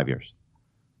next 5 years.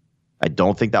 I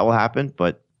don't think that will happen,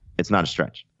 but it's not a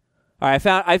stretch. All right,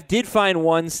 I did find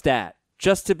one stat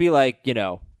just to be like,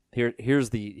 here's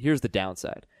the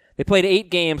downside. They played 8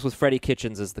 games with Freddie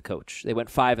Kitchens as the coach. They went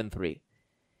 5-3.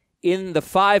 In the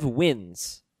 5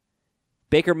 wins,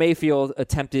 Baker Mayfield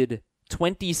attempted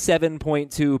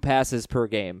 27.2 passes per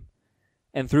game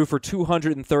and threw for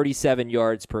 237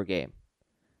 yards per game.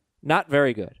 Not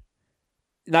very good.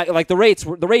 Not like the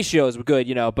ratios were good,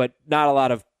 but not a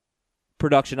lot of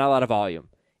production, not a lot of volume.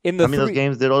 How many of those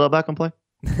games did Odell Beckham play?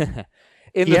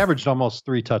 He averaged almost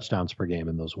 3 touchdowns per game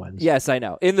in those wins. Yes, I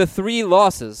know. In the 3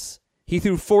 losses, he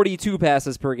threw 42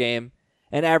 passes per game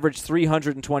and averaged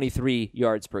 323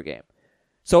 yards per game.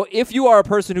 So if you are a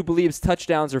person who believes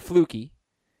touchdowns are fluky,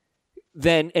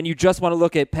 and you just want to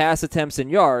look at pass attempts and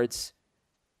yards,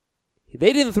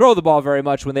 they didn't throw the ball very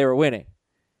much when they were winning.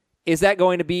 Is that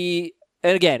going to be?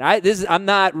 And again, I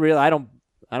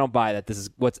don't buy that this is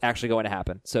what's actually going to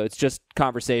happen. So it's just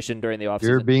conversation during the offseason.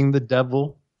 You're being the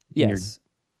devil. Yes.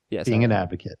 Being an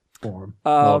advocate for him.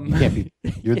 You can't be.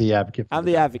 You're the advocate. I'm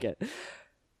the advocate.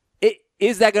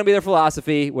 Is that going to be their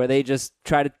philosophy where they just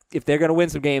try to, if they're going to win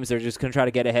some games, they're just going to try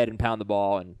to get ahead and pound the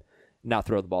ball and not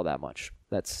throw the ball that much?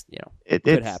 That's, it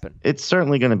could happen. It's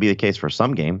certainly going to be the case for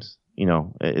some games.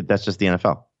 That's just the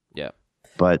NFL. Yeah.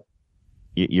 But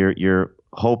you're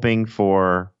hoping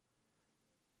for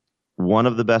one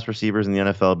of the best receivers in the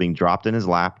NFL being dropped in his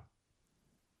lap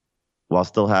while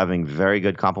still having very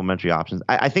good complementary options.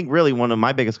 I think really one of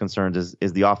my biggest concerns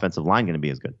is the offensive line going to be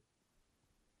as good?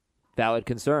 Valid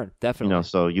concern, definitely.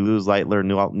 So you lose Leitler,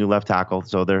 new left tackle.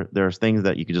 So there's things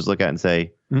that you could just look at and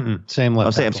say, same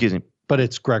left tackle. Excuse me. But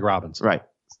it's Greg Robinson. Right.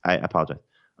 I apologize.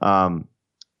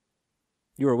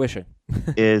 You were wishing.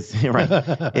 Is that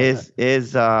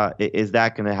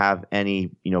going to have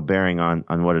any bearing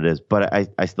on what it is?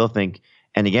 But I still think,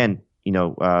 and again,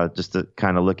 just to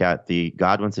kind of look at the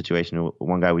Godwin situation,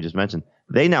 one guy we just mentioned,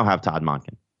 they now have Todd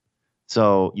Monken.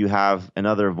 So you have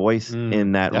another voice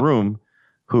in that room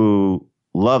who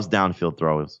loves downfield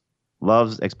throws,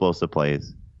 loves explosive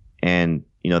plays, and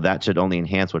that should only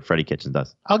enhance what Freddie Kitchens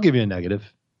does. I'll give you a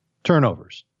negative.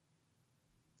 Turnovers.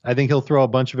 I think he'll throw a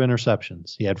bunch of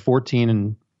interceptions. He had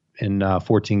 14 in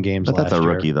 14 games last year. But that's a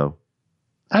rookie, though.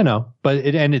 I know, but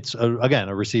it's again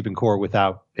a receiving core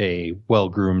without a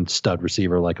well-groomed stud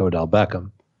receiver like Odell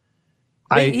Beckham.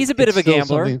 He's a bit of a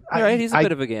gambler, right? He's a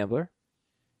bit of a gambler.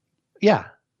 Yeah,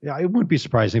 it wouldn't be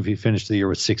surprising if he finished the year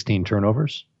with 16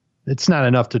 turnovers. It's not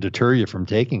enough to deter you from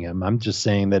taking him. I'm just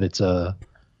saying that it's a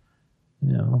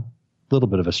little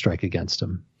bit of a strike against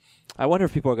him. I wonder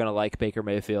if people are going to like Baker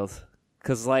Mayfield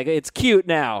because it's cute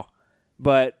now,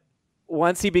 but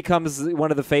once he becomes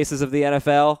one of the faces of the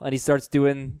NFL and he starts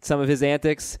doing some of his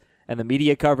antics and the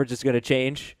media coverage is going to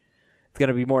change, it's going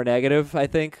to be more negative, I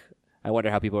think. I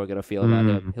wonder how people are going to feel about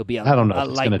him. He'll be I don't know if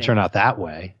it's going to turn out that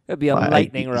way. It'll be a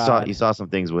lightning rod. You saw some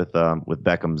things with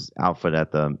Beckham's outfit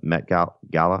at the Met Gala.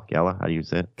 How do you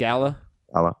say it? Gala?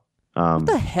 Gala. What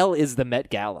the hell is the Met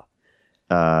Gala?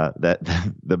 I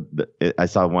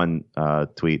saw one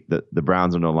tweet that the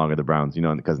Browns are no longer the Browns,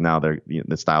 because now they're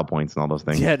the style points and all those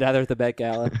things. Yeah, now they're at the Met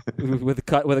Gala with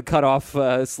a cut off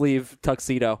sleeve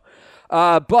tuxedo.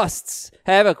 Busts.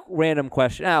 I have a random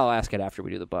question. I'll ask it after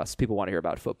we do the busts. People want to hear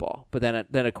about football, but then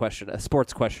a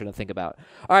sports question to think about.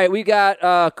 All right, we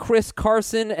got Chris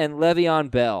Carson and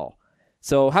Le'Veon Bell.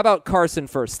 So how about Carson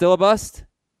first? Still a bust?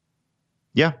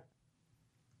 Yeah.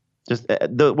 Just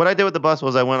what I did with the bust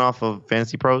was I went off of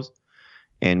Fantasy Pros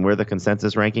and where the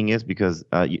consensus ranking is, because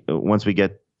once we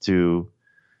get to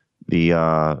the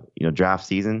draft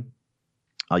season,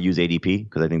 I'll use ADP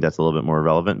because I think that's a little bit more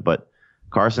relevant. But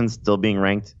Carson's still being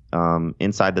ranked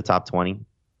inside the top 20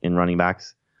 in running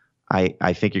backs.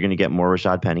 I think you're going to get more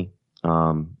Rashad Penny.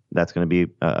 That's going to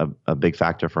be a big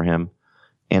factor for him.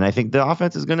 And I think the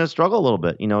offense is going to struggle a little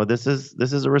bit. This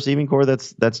is a receiving core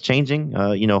that's changing.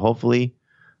 Hopefully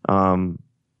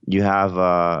you have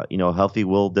healthy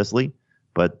Will Dissly,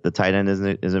 but the tight end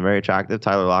isn't very attractive.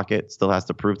 Tyler Lockett still has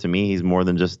to prove to me he's more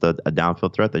than just a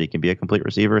downfield threat, that he can be a complete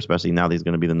receiver, especially now that he's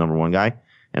going to be the number one guy.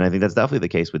 And I think that's definitely the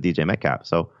case with DJ Metcalf.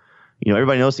 So,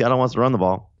 everybody knows Seattle wants to run the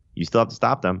ball. You still have to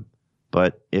stop them.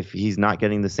 But if he's not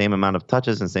getting the same amount of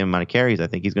touches and same amount of carries, I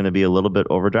think he's going to be a little bit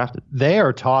overdrafted. They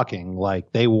are talking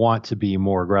like they want to be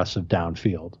more aggressive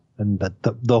downfield. And that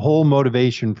the whole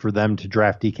motivation for them to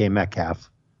draft DK Metcalf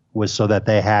was so that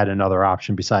they had another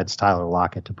option besides Tyler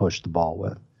Lockett to push the ball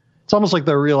with. It's almost like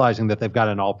they're realizing that they've got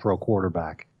an all-pro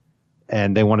quarterback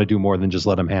and they want to do more than just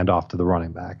let him hand off to the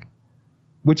running back,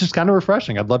 which is kind of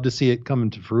refreshing. I'd love to see it come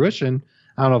into fruition.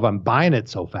 I don't know if I'm buying it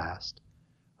so fast.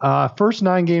 First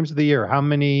 9 games of the year, how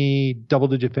many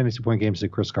double-digit fantasy point games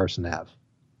did Chris Carson have?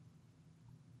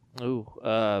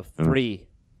 3.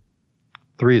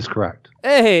 3 is correct.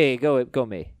 Hey, go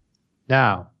me.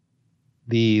 Now,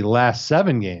 the last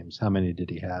 7 games, how many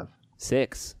did he have?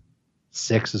 6.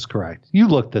 6 is correct. You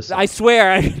looked this up. I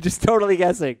swear, I'm just totally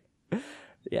guessing.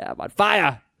 Yeah, I'm on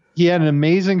fire. He had an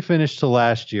amazing finish to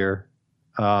last year.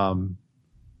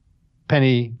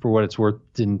 Penny, for what it's worth,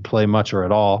 didn't play much or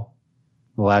at all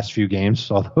the last few games.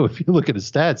 Although if you look at his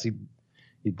stats,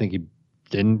 you'd think he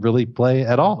didn't really play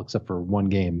at all except for 1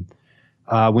 game.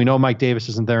 We know Mike Davis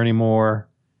isn't there anymore.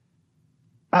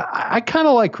 I kind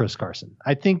of like Chris Carson.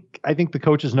 I think the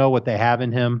coaches know what they have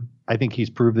in him. I think he's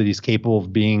proved that he's capable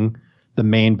of being the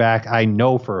main back. I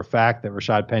know for a fact that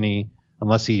Rashad Penny,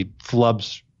 unless he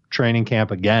flubs training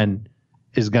camp again,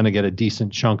 is going to get a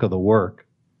decent chunk of the work.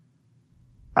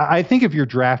 I think if you're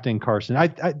drafting Carson,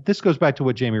 this goes back to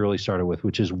what Jamie really started with,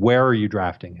 which is where are you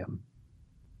drafting him?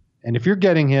 And if you're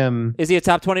getting him... Is he a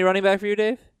top 20 running back for you,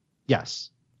 Dave?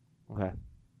 Yes. Okay.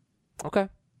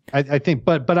 I think,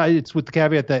 but it's with the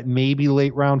caveat that maybe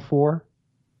late round 4,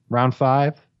 round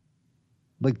 5.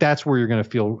 Like that's where you're going to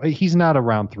feel he's not a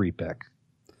round 3 pick,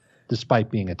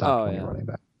 despite being a top 20 running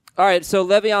back. All right, so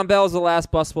Le'Veon Bell is the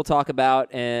last bust we'll talk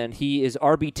about, and he is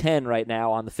RB10 right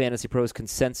now on the Fantasy Pros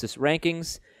consensus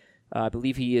rankings. I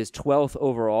believe he is 12th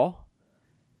overall.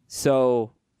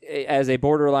 So as a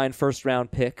borderline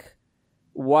first-round pick,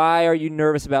 Why are you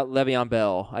nervous about Le'Veon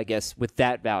Bell, I guess, with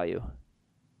that value?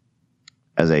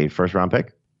 As a first-round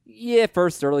pick? Yeah,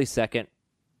 first, early, second.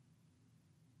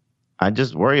 I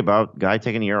just worry about guy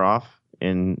taking a year off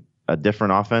in a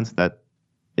different offense that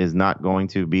is not going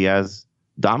to be as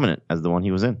dominant as the one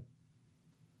he was in.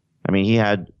 I mean, he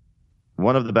had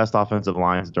one of the best offensive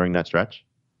lines during that stretch.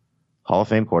 Hall of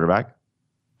Fame quarterback.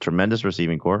 Tremendous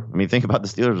receiving core. I mean, think about the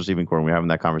Steelers receiving core when we're having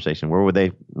that conversation. Where would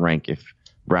they rank if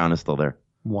Brown is still there?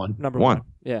 Number one.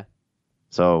 Yeah.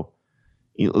 So,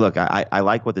 look, I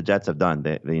like what the Jets have done.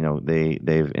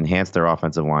 They've enhanced their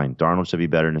offensive line. Darnold should be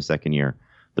better in his second year.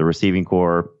 The receiving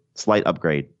core, slight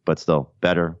upgrade, but still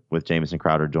better with Jamison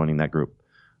Crowder joining that group.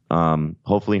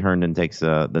 Hopefully Herndon takes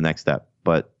the next step.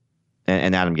 But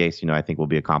and Adam Gase, I think will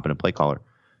be a competent play caller.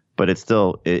 But it's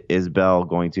still, is Bell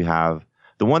going to have...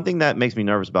 The one thing that makes me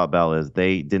nervous about Bell is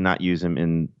they did not use him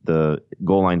in the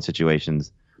goal line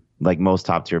situations like most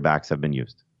top-tier backs have been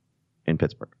used in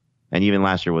Pittsburgh. And even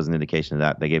last year was an indication of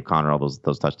that. They gave Connor all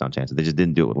those touchdown chances. They just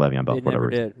didn't do it with Le'Veon Bell. They never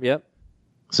did. Yep.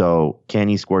 So can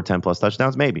he score 10-plus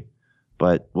touchdowns? Maybe.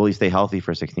 But will he stay healthy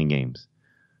for 16 games?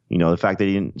 The fact that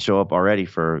he didn't show up already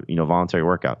for, voluntary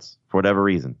workouts for whatever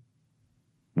reason.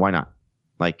 Why not?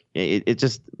 Like, it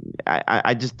just,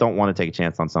 I just don't want to take a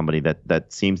chance on somebody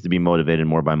that seems to be motivated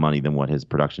more by money than what his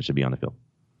production should be on the field.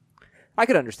 I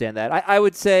could understand that. I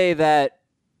would say that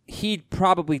he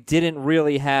probably didn't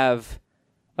really have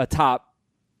a top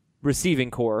receiving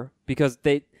core because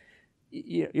when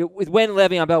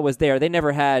Le'Veon Bell was there, they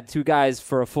never had two guys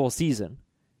for a full season.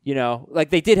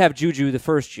 Like they did have Juju the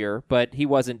first year, but he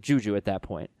wasn't Juju at that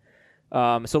point.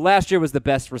 So last year was the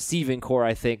best receiving core,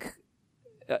 I think,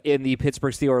 in the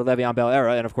Pittsburgh Steelers Le'Veon Bell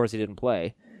era, and of course he didn't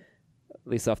play, at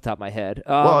least off the top of my head.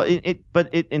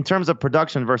 But in terms of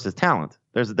production versus talent,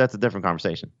 that's a different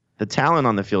conversation. The talent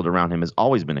on the field around him has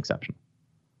always been exceptional.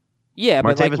 Yeah,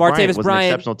 but like Martavis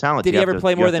Bryant, exceptional talent. Did he ever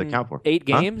play more than 8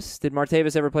 games? Did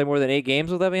Martavis ever play more than 8 games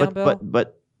with Le'Veon Bell?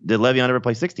 But did Le'Veon ever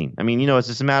play 16? I mean, it's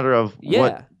just a matter of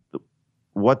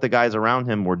what the guys around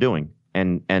him were doing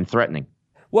and threatening.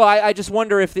 Well, I just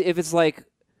wonder if it's like,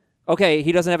 okay,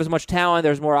 he doesn't have as much talent.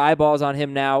 There's more eyeballs on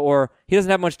him now, or he doesn't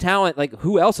have much talent. Like,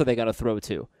 who else are they going to throw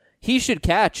to? He should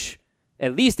catch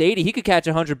at least 80. He could catch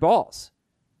 100 balls.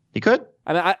 He could.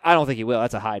 I mean, I don't think he will.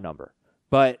 That's a high number,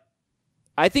 but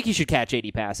I think he should catch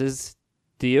 80 passes.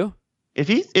 Do you? If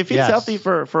he's healthy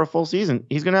for a full season,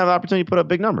 he's going to have the opportunity to put up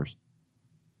big numbers.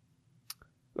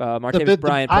 Martavis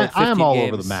Bryant played 15 I am all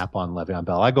games. over the map on Le'Veon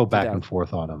Bell. I go back and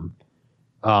forth on him.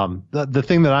 The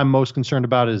thing that I'm most concerned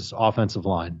about is offensive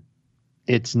line.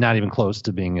 It's not even close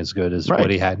to being as good as what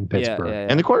he had in Pittsburgh. Yeah.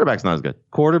 And the quarterback's not as good.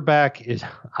 Quarterback is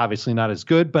obviously not as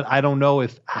good, but I don't know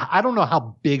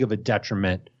how big of a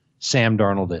detriment Sam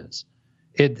Darnold is.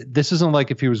 This isn't like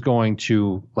if he was going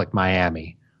to like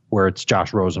Miami, where it's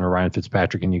Josh Rosen or Ryan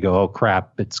Fitzpatrick, and you go, oh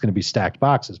crap, it's going to be stacked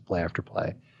boxes play after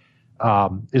play.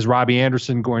 Is Robbie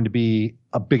Anderson going to be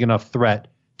a big enough threat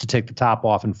to take the top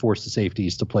off and force the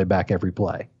safeties to play back every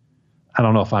play? I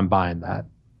don't know if I'm buying that.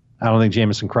 I don't think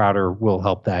Jamison Crowder will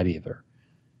help that either.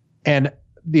 And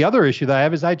the other issue that I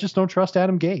have is I just don't trust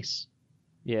Adam Gase.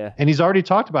 Yeah. And he's already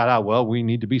talked about how, well, we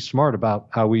need to be smart about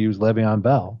how we use Le'Veon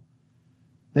Bell.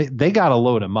 They got to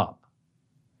load him up.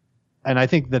 And I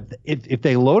think that if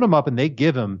they load him up and they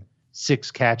give him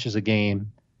 6 catches a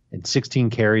game and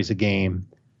 16 carries a game,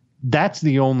 that's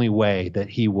the only way that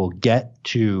he will get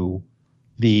to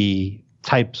the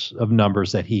types of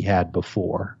numbers that he had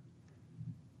before.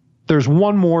 There's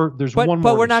one more.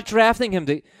 But we're not drafting him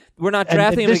to. We're not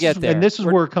drafting him to get there. And this is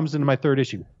where it comes into my third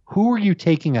issue. Who are you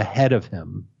taking ahead of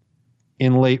him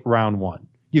in late round 1?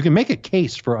 You can make a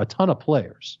case for a ton of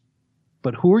players,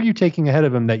 but who are you taking ahead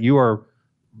of him that you are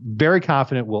very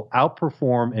confident will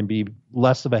outperform and be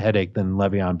less of a headache than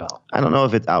Le'Veon Bell? I don't know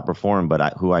if it's outperform,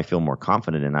 but who I feel more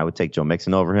confident in. I would take Joe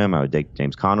Mixon over him. I would take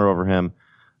James Conner over him.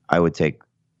 I would take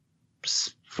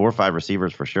 4 or 5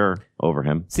 receivers for sure over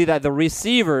him. See, that the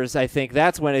receivers, I think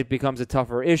that's when it becomes a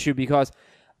tougher issue because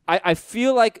I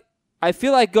feel like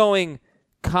going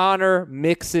Conner,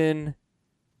 Mixon,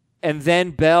 and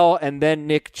then Bell, and then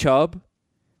Nick Chubb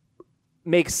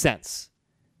makes sense.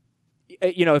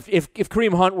 If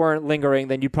Kareem Hunt weren't lingering,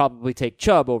 then you'd probably take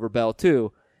Chubb over Bell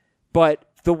too. But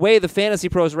the way the Fantasy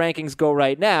Pros rankings go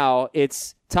right now,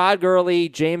 it's Todd Gurley,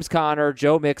 James Conner,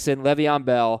 Joe Mixon, Le'Veon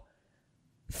Bell,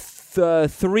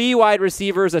 3 wide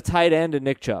receivers, a tight end, and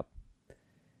Nick Chubb.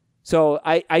 So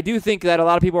I do think that a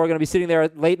lot of people are going to be sitting there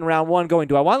late in round 1 going,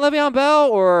 do I want Le'Veon Bell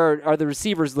or are the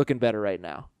receivers looking better right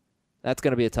now? That's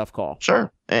going to be a tough call.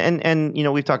 Sure. And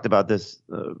we've talked about this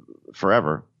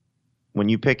forever. When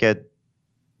you pick at,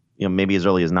 maybe as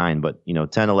early as 9, but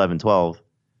 10, 11, 12,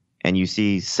 and you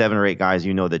see 7 or 8 guys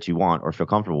that you want or feel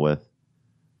comfortable with,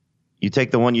 you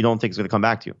take the one you don't think is going to come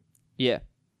back to you. Yeah.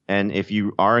 And if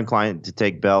you are inclined to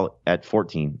take Bell at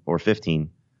 14 or 15,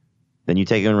 then you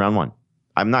take him in round 1.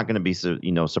 I'm not going to be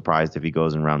surprised if he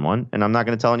goes in round 1, and I'm not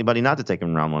going to tell anybody not to take him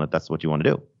in round 1 if that's what you want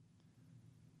to do.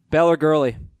 Bell or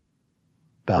Gurley?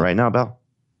 Bell. Right now, Bell.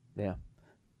 Yeah.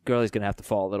 Gurley's going to have to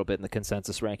fall a little bit in the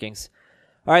consensus rankings.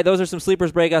 All right, those are some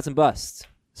sleepers, breakouts, and busts.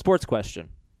 Sports question.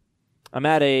 I'm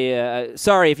at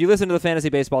sorry, if you listen to the Fantasy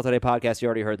Baseball Today podcast, you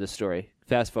already heard this story.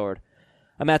 Fast forward.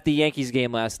 I'm at the Yankees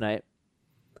game last night,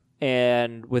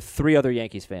 and with 3 other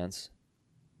Yankees fans,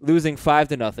 losing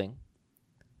 5-0.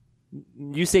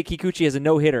 Yusei Kikuchi has a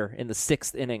no-hitter in the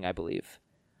 6th inning, I believe.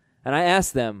 And I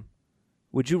asked them,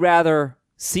 would you rather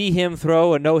see him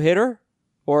throw a no-hitter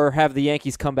or have the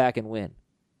Yankees come back and win?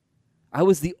 I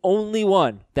was the only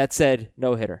one that said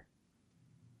no-hitter.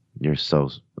 You're so...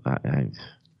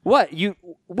 What?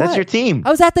 That's your team.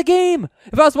 I was at the game.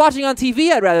 If I was watching on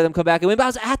TV, I'd rather them come back and win, but I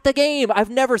was at the game. I've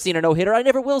never seen a no-hitter. I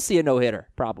never will see a no-hitter,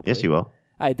 probably. Yes, you will.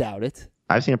 I doubt it.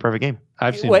 I've seen a perfect game.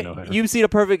 I've seen a no-hitter. You've seen a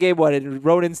perfect game, what, in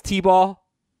Ronan's T-ball?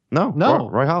 No.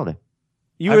 Roy Halladay.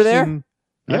 You were there?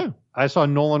 Yeah. I saw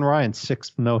Nolan Ryan's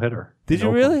 6th no-hitter. Did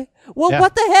you really? Well, Yeah.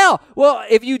 what the hell? Well,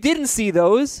 if you didn't see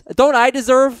those, don't I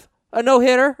deserve a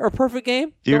no-hitter or a perfect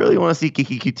game? Do you really want to see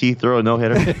Kiki QT throw a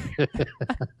no-hitter?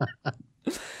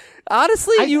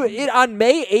 Honestly, on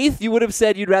May 8th, you would have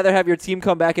said you'd rather have your team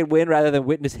come back and win rather than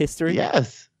witness history?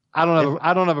 Yes. I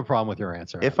don't have a problem with your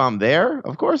answer. If I'm there,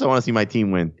 of course I want to see my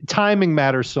team win. Timing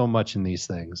matters so much in these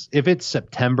things. If it's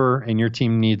September and your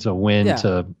team needs a win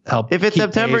to help, if it's keep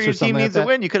September, pace or your team something needs like a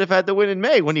win. You could have had the win in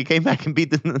May when you came back and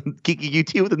beat the Kiki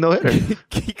QT with a no hitter.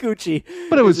 Kikuchi.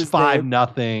 But it was his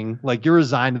 5-0. Like, you're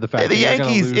resigned to the fact The that you're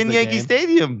Yankees gonna lose in the Yankee game.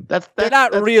 Stadium. They're They're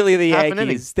not really the half an inning.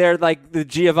 Yankees. They're like the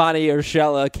Giovanni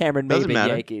Urshela, Cameron Doesn't Maybin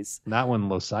matter. Yankees. Not when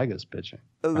Losaiga's pitching.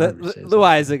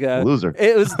 Loizaga. Loser.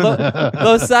 It was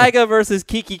Losaiga versus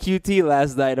Kiki QT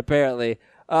last night, apparently.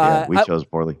 We chose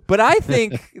poorly. But I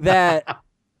think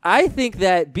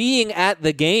that being at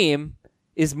the game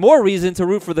is more reason to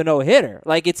root for the no-hitter.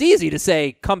 Like, it's easy to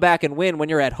say come back and win when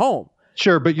you're at home.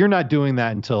 Sure, but you're not doing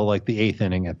that until like the 8th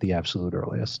inning at the absolute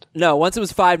earliest. No, once it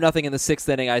was 5-0 in the 6th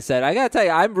inning, I said, I got to tell you,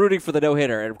 I'm rooting for the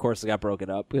no-hitter. And, of course, it got broken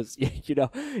up because you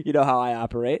know how I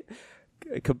operate.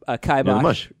 Kai the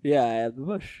mush. Yeah, I have the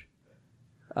mush.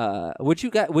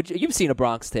 You've seen A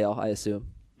Bronx Tale, I assume.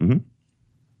 Mm-hmm.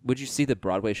 Would you see the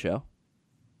Broadway show?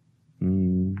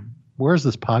 Where's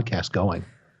this podcast going?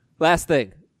 Last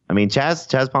thing. I mean, Chaz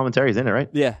Palminteri's in it, right?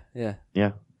 Yeah.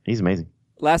 Yeah, he's amazing.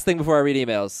 Last thing before I read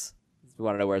emails. If you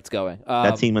want to know where it's going.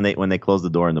 That team when they close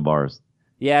the door in the bars.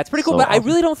 Yeah, it's pretty cool, So but awesome. I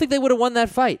really don't think they would have won that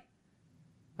fight.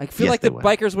 I feel Yes, like they the would.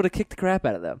 bikers would have kicked the crap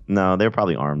out of them. No, they're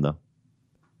probably armed though.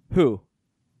 Who?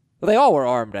 Well, they all were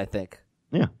armed, I think.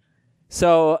 Yeah,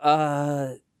 So,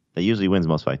 that usually wins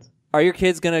most fights. are your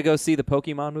kids going to go see the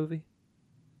Pokemon movie?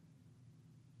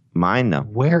 Mine, no.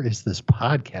 Where is this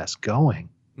podcast going?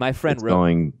 My friend It's wrote.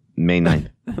 going May 9th.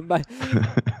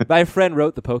 my friend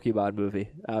wrote the Pokemon movie.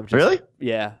 Really?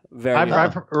 Yeah, very.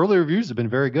 I've early reviews have been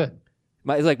very good.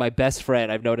 He's like my best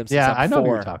friend. I've known him since Yeah, I'm I know who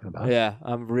 4. you're talking about. Yeah,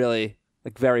 I'm really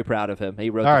very proud of him. He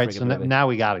wrote All the right, freaking so movie. now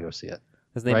we got to go see it.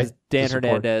 His name right? is Dan To support.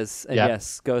 Hernandez. And Yeah.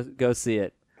 yes, go see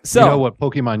it. So You know what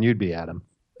Pokemon you'd be, Adam?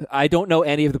 I don't know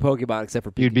any of the Pokemon except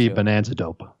for Pikachu. You'd be Bonanza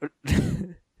Dope.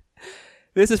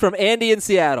 This is from Andy in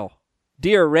Seattle.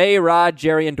 Dear Ray, Rod,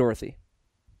 Jerry, and Dorothy.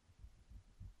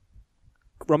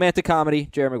 Romantic comedy,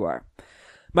 Jerry Maguire.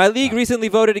 My league recently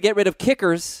voted to get rid of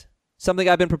kickers, something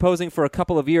I've been proposing for a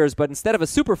couple of years, but instead of a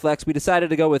superflex, we decided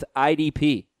to go with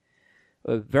IDP.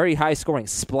 Very high scoring,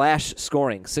 splash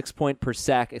scoring, 6 point per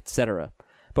sack, etc.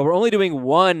 But we're only doing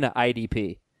one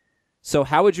IDP. So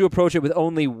how would you approach it with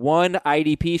only one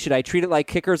IDP? Should I treat it like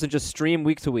kickers and just stream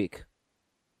week to week?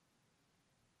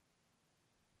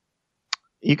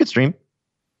 You could stream.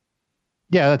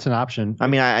 Yeah, that's an option. I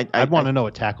mean, I'd want to know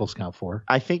what tackles count for.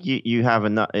 I think you have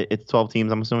enough. It's 12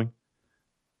 teams, I'm assuming.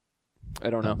 I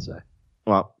don't know. I'd say.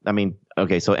 Well, I mean,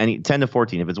 okay, so 10 to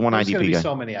 14. If it's one There's IDP gonna be guy,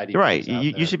 so many IDPs you're right. out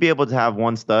You there. should be able to have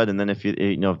one stud, and then if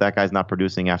if that guy's not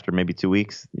producing after maybe 2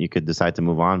 weeks, you could decide to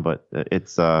move on. But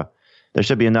it's there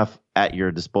should be enough at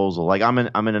your disposal. Like I'm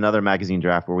in another magazine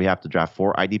draft where we have to draft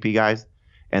 4 IDP guys,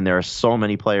 and there are so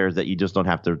many players that you just don't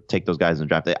have to take those guys in the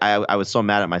draft. I was so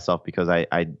mad at myself because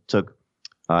I took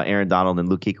Aaron Donald and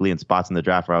Luke Kuechly in spots in the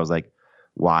draft where I was like,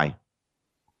 why?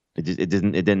 It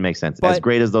didn't make sense. But, as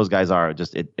great as those guys are,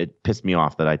 it pissed me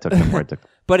off that I took them where I took them.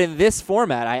 But in this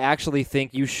format, I actually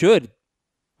think you should.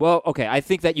 Well, okay, I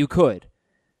think that you could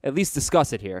at least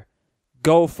discuss it here.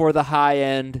 go for the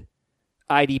high-end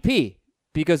IDP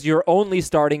because you're only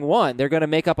starting one. They're going to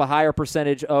make up a higher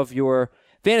percentage of your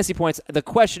fantasy points. The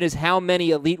question is, how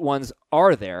many elite ones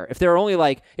are there? If there are only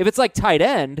if it's like tight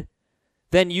end,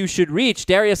 then you should reach.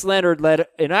 Darius Leonard led,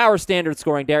 in our standard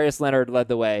scoring, Darius Leonard led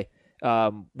the way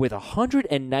with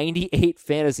 198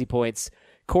 fantasy points.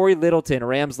 Corey Littleton,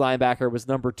 Rams linebacker, was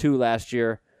number 2 last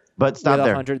year. But stop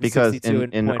there, because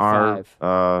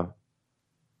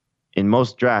in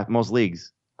most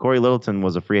leagues, Corey Littleton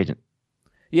was a free agent.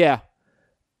 Yeah.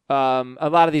 A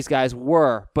lot of these guys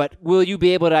were, but will you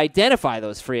be able to identify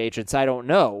those free agents? I don't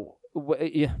know.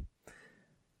 You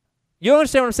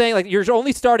understand what I'm saying? You're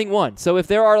only starting one. So if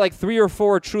there are 3 or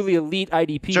 4 truly elite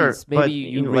IDPs, sure, maybe but,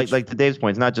 you like to Dave's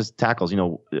point, it's not just tackles.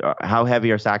 How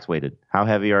heavy are sacks weighted? How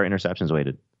heavy are interceptions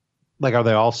weighted? Are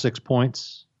they all 6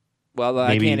 points? Well,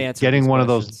 maybe I can't answer. Getting one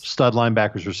questions. of those stud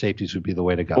linebackers or safeties would be the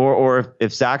way to go. Or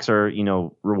if sacks are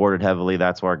rewarded heavily,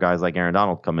 that's where guys like Aaron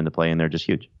Donald come into play, and they're just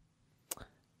huge.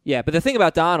 Yeah, but the thing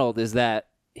about Donald is that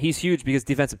he's huge because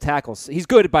defensive tackles. He's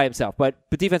good by himself, but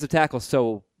defensive tackle's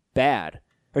so bad,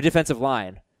 or defensive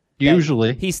line.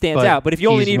 Usually he stands out. But if you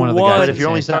only need one, but if you're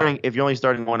only starting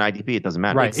one IDP, it doesn't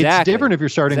matter. Right. Exactly. It's different if you're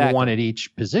starting one at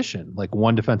each position, like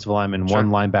one defensive lineman,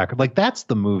 one linebacker. That's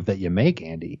the move that you make,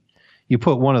 Andy. You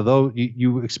put one of those.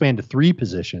 You expand to 3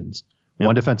 positions: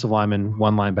 one defensive lineman,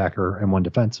 one linebacker, and one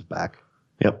defensive back.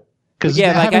 Yep. Because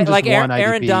Aaron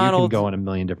IDP, Donald, you can go in a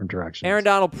million different directions. Aaron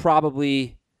Donald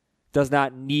probably does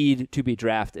not need to be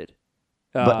drafted,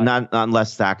 but not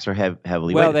unless sacks are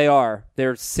heavily. Well, weighted. they are.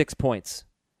 They're 6 points,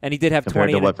 and he did have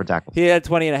compared 20. To what for tackles? He had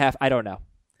 20 and a half. I don't know.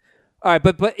 All right,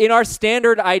 but in our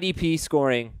standard IDP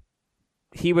scoring,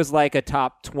 he was like a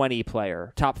top 20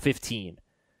 player, top 15.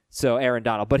 So Aaron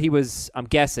Donald, but he was. I'm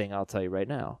guessing. I'll tell you right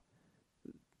now,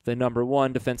 the number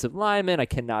 1 defensive lineman. I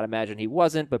cannot imagine he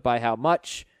wasn't, but by how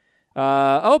much?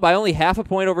 By only half a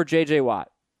point over J.J.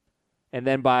 Watt. And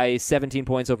then by 17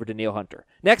 points over Danielle Hunter.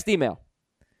 Next email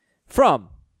from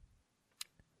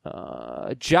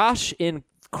Josh in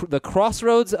the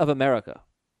Crossroads of America.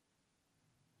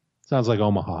 Sounds like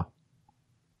Omaha.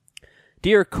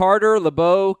 Dear Carter,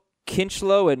 LeBeau,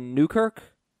 Kinchlow, and Newkirk.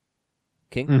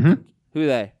 King? Mm-hmm. Who are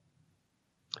they?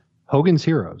 Hogan's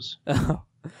Heroes. When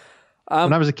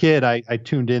I was a kid, I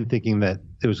tuned in thinking that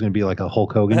it was going to be like a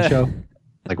Hulk Hogan show.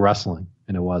 Like wrestling,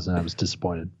 and it wasn't. I was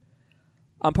disappointed.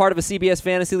 I'm part of a CBS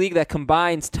fantasy league that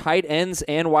combines tight ends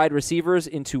and wide receivers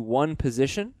into one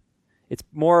position. It's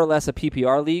more or less a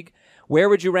PPR league. Where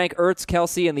would you rank Ertz,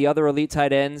 Kelsey, and the other elite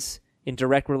tight ends in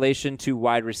direct relation to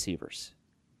wide receivers?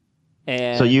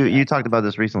 And so you talked about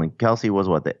this recently. Kelsey was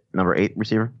what, the number 8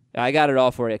 receiver? I got it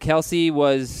all for you. Kelsey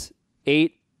was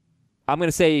 8. I'm going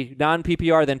to say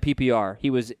non-PPR, then PPR.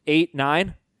 He was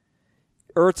 8-9.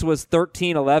 Ertz was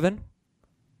 13-11.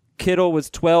 Kittle was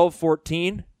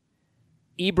 12-14.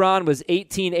 Ebron was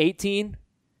 18-18.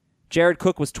 Jared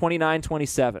Cook was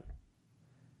 29-27.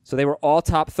 So they were all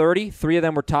top 30. 3 of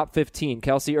them were top 15,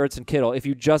 Kelsey, Ertz, and Kittle, if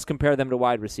you just compare them to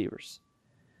wide receivers.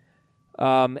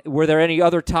 Were there any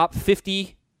other top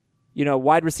 50,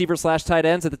 wide receiver / tight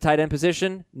ends at the tight end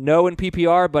position? No in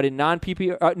PPR, but in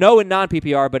non-PPR. No in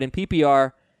non-PPR, but in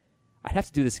PPR, I'd have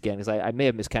to do this again because I may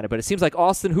have miscounted, but it seems like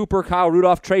Austin Hooper, Kyle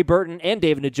Rudolph, Trey Burton, and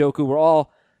David Njoku were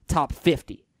all top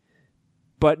 50.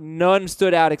 But none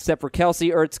stood out except for Kelsey,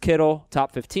 Ertz, Kittle,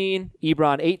 top 15,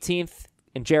 Ebron 18th,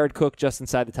 and Jared Cook just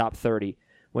inside the top 30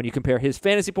 when you compare his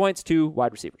fantasy points to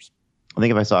wide receivers. I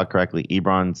think if I saw it correctly,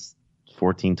 Ebron's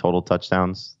 14 total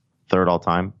touchdowns, 3rd all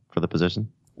time for the position.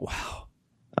 Wow.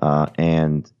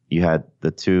 And you had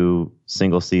the 2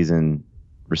 single season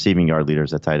receiving yard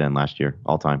leaders at tight end last year,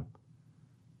 all time,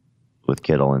 with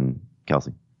Kittle and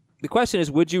Kelsey. The question is,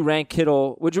 would you rank Kelsey,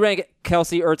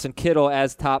 Ertz, and Kittle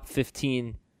as top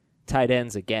 15 tight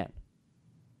ends again?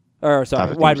 Or,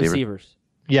 sorry, wide receivers?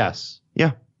 Yes.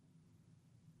 Yeah.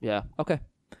 Yeah, okay.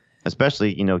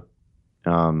 Especially,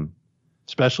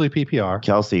 especially PPR.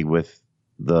 Kelsey with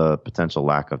the potential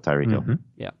lack of Tyreek Hill.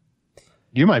 Yeah.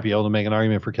 You might be able to make an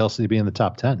argument for Kelsey to be in the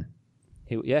top 10.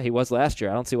 He was last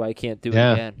year. I don't see why he can't do it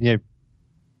again. Yeah.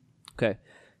 Okay.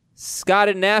 Scott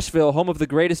in Nashville, home of the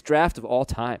greatest draft of all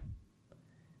time.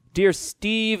 Dear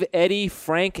Steve, Eddie,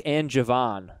 Frank, and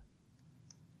Javon.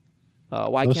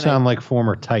 Those sound like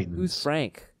former Titans. Who's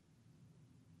Frank?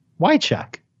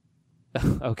 Wycheck.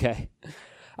 Okay.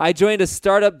 I joined a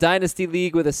startup dynasty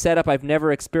league with a setup I've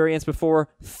never experienced before.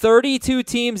 32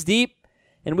 teams deep,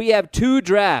 and we have 2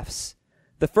 drafts.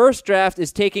 The first draft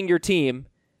is taking your team.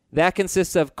 That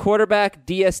consists of quarterback,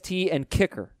 DST, and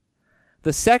kicker.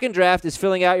 The second draft is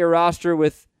filling out your roster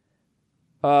with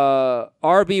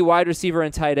RB, wide receiver,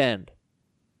 and tight end.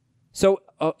 So,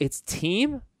 Oh, it's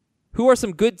team? Who are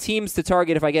some good teams to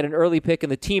target if I get an early pick in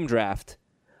the team draft?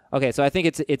 Okay, so I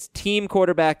think it's team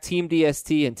quarterback, team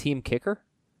DST, and team kicker.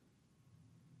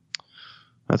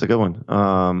 That's a good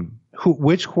one.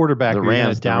 Which quarterback? The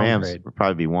Rams would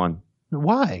probably be one.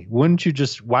 Why?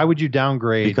 Why would you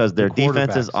downgrade? Because their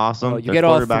defense is awesome. You their get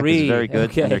all quarterback three. is very good,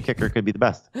 Okay. and their kicker could be the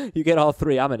best. You get all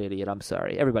three. I'm an idiot. I'm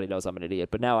sorry. Everybody knows I'm an idiot,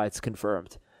 but now it's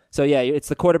confirmed. So, yeah, it's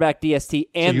the quarterback, DST,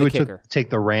 and the kicker. Would take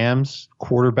the Rams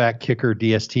quarterback, kicker,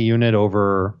 DST unit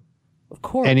over. Of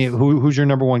course. Who's your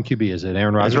number one QB? Is it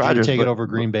Aaron Rodgers? Rodgers, would you take it over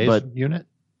Green Bay's unit?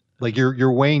 Like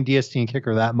you're weighing DST and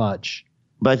kicker that much.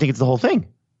 But I think it's the whole thing.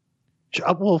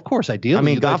 Well, of course, ideally. I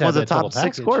mean, Goff was a top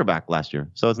 6 quarterback last year,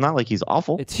 so it's not like he's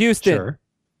awful. It's Houston. Sure.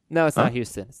 No, it's not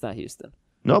Houston. It's not Houston.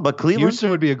 No, but Cleveland. Houston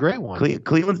would be a great one.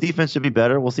 Cleveland's defense should be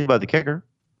better. We'll see about the kicker.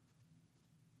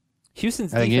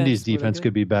 Houston's I think Indy's defense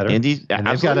could be better. And they've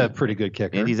got a pretty good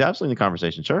kicker. Indy's absolutely in the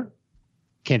conversation, sure.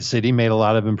 Kansas City made a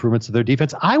lot of improvements to their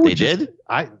defense.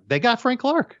 They got Frank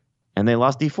Clark. And they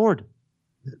lost D Ford.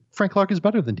 Frank Clark is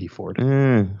better than D Ford.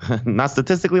 Not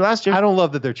statistically last year. I don't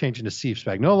love that they're changing to Steve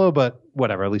Spagnuolo, but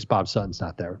whatever. At least Bob Sutton's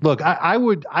not there. Look, I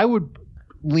would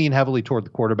lean heavily toward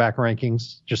the quarterback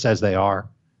rankings just as they are.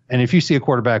 And if you see a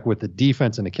quarterback with a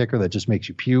defense and a kicker that just makes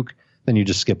you puke, then you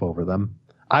just skip over them.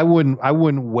 I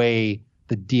wouldn't weigh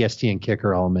the DST and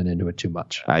kicker element into it too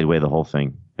much. I'd weigh the whole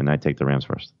thing, and I'd take the Rams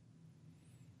first.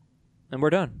 And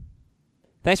we're done.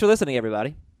 Thanks for listening,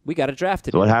 everybody. We got a draft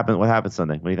today. So what happened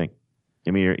Sunday? What do you think?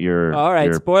 Give me your all right,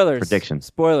 your spoilers. Predictions.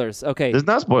 Spoilers. Okay. There's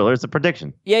not spoilers. It's a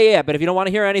prediction. Yeah. But if you don't want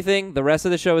to hear anything, the rest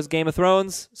of the show is Game of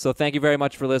Thrones. So thank you very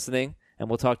much for listening, and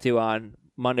we'll talk to you on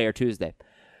Monday or Tuesday.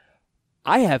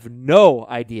 I have no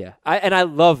idea. I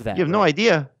love that. You have no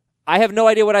idea? I have no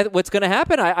idea what's going to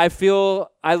happen. I feel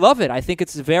I love it. I think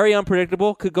it's very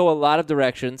unpredictable. Could go a lot of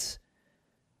directions.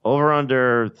 Over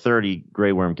under 30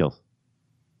 Grey Worm kills.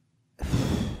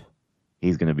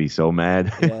 He's going to be so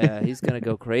mad. Yeah, he's going to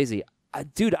go crazy.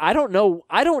 Dude, I don't know.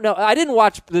 I didn't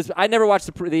watch this. I never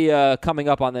watched the coming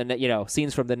up on the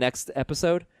scenes from the next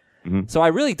episode. Mm-hmm. So I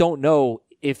really don't know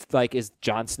if is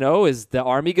Jon Snow, is the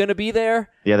army going to be there?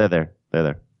 Yeah, they're there. They're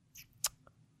there.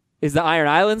 Is the Iron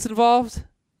Islands involved?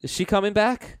 Is she coming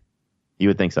back? You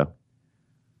would think so.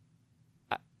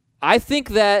 I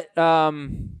think that I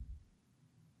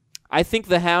think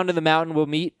the Hound and the Mountain will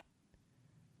meet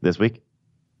this week.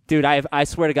 Dude, I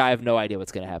swear to God, I have no idea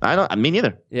what's going to happen. Me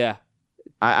neither. Yeah.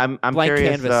 I'm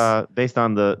curious, based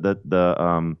on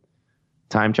the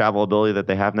time travel ability that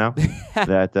they have now,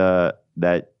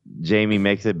 that Jamie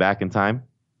makes it back in time.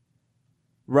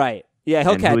 Right. Yeah,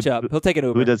 he'll catch up. He'll take an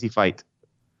Uber. Who does he fight?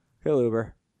 He'll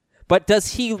Uber. But does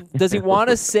he want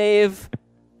to save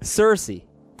Cersei?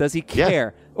 Does he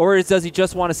care? Yes. Or does he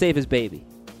just want to save his baby?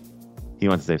 He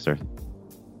wants to save Cersei.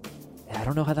 I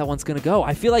don't know how that one's going to go.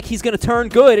 I feel like he's going to turn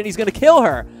good and he's going to kill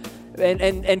her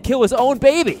and kill his own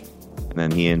baby. And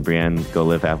then he and Brienne go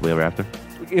live happily ever after?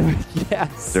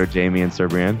 Yes. Sir Jamie and Sir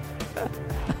Brienne?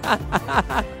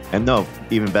 And no,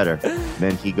 even better.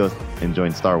 Then he goes and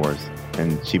joins Star Wars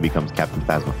and she becomes Captain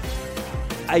Phasma.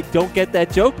 I don't get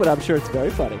that joke, but I'm sure it's very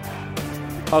funny.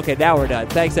 Okay, now we're done.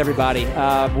 Thanks, everybody.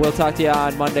 We'll talk to you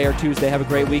on Monday or Tuesday. Have a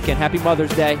great weekend. Happy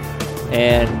Mother's Day.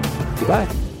 And goodbye.